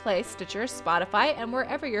iTunes, Google Play, Stitcher, Spotify, and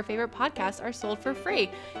wherever your favorite podcasts are sold for free.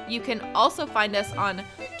 You can also find us on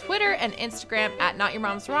Twitter and Instagram at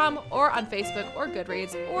NotYourMomsRom, or on Facebook or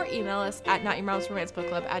Goodreads, or email us at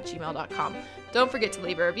NotYourMomsRomanceBookClub@gmail.com. Don't forget to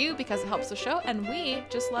leave a review because it helps the show, and we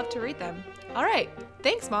just love to read them. All right.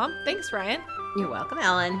 Thanks, Mom. Thanks, Ryan. You're welcome,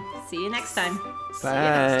 Ellen. See you next time.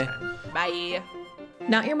 Bye. Bye.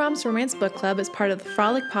 Not Your Mom's Romance Book Club is part of the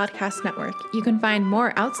Frolic Podcast Network. You can find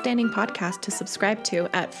more outstanding podcasts to subscribe to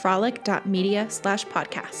at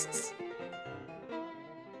frolic.media/podcasts.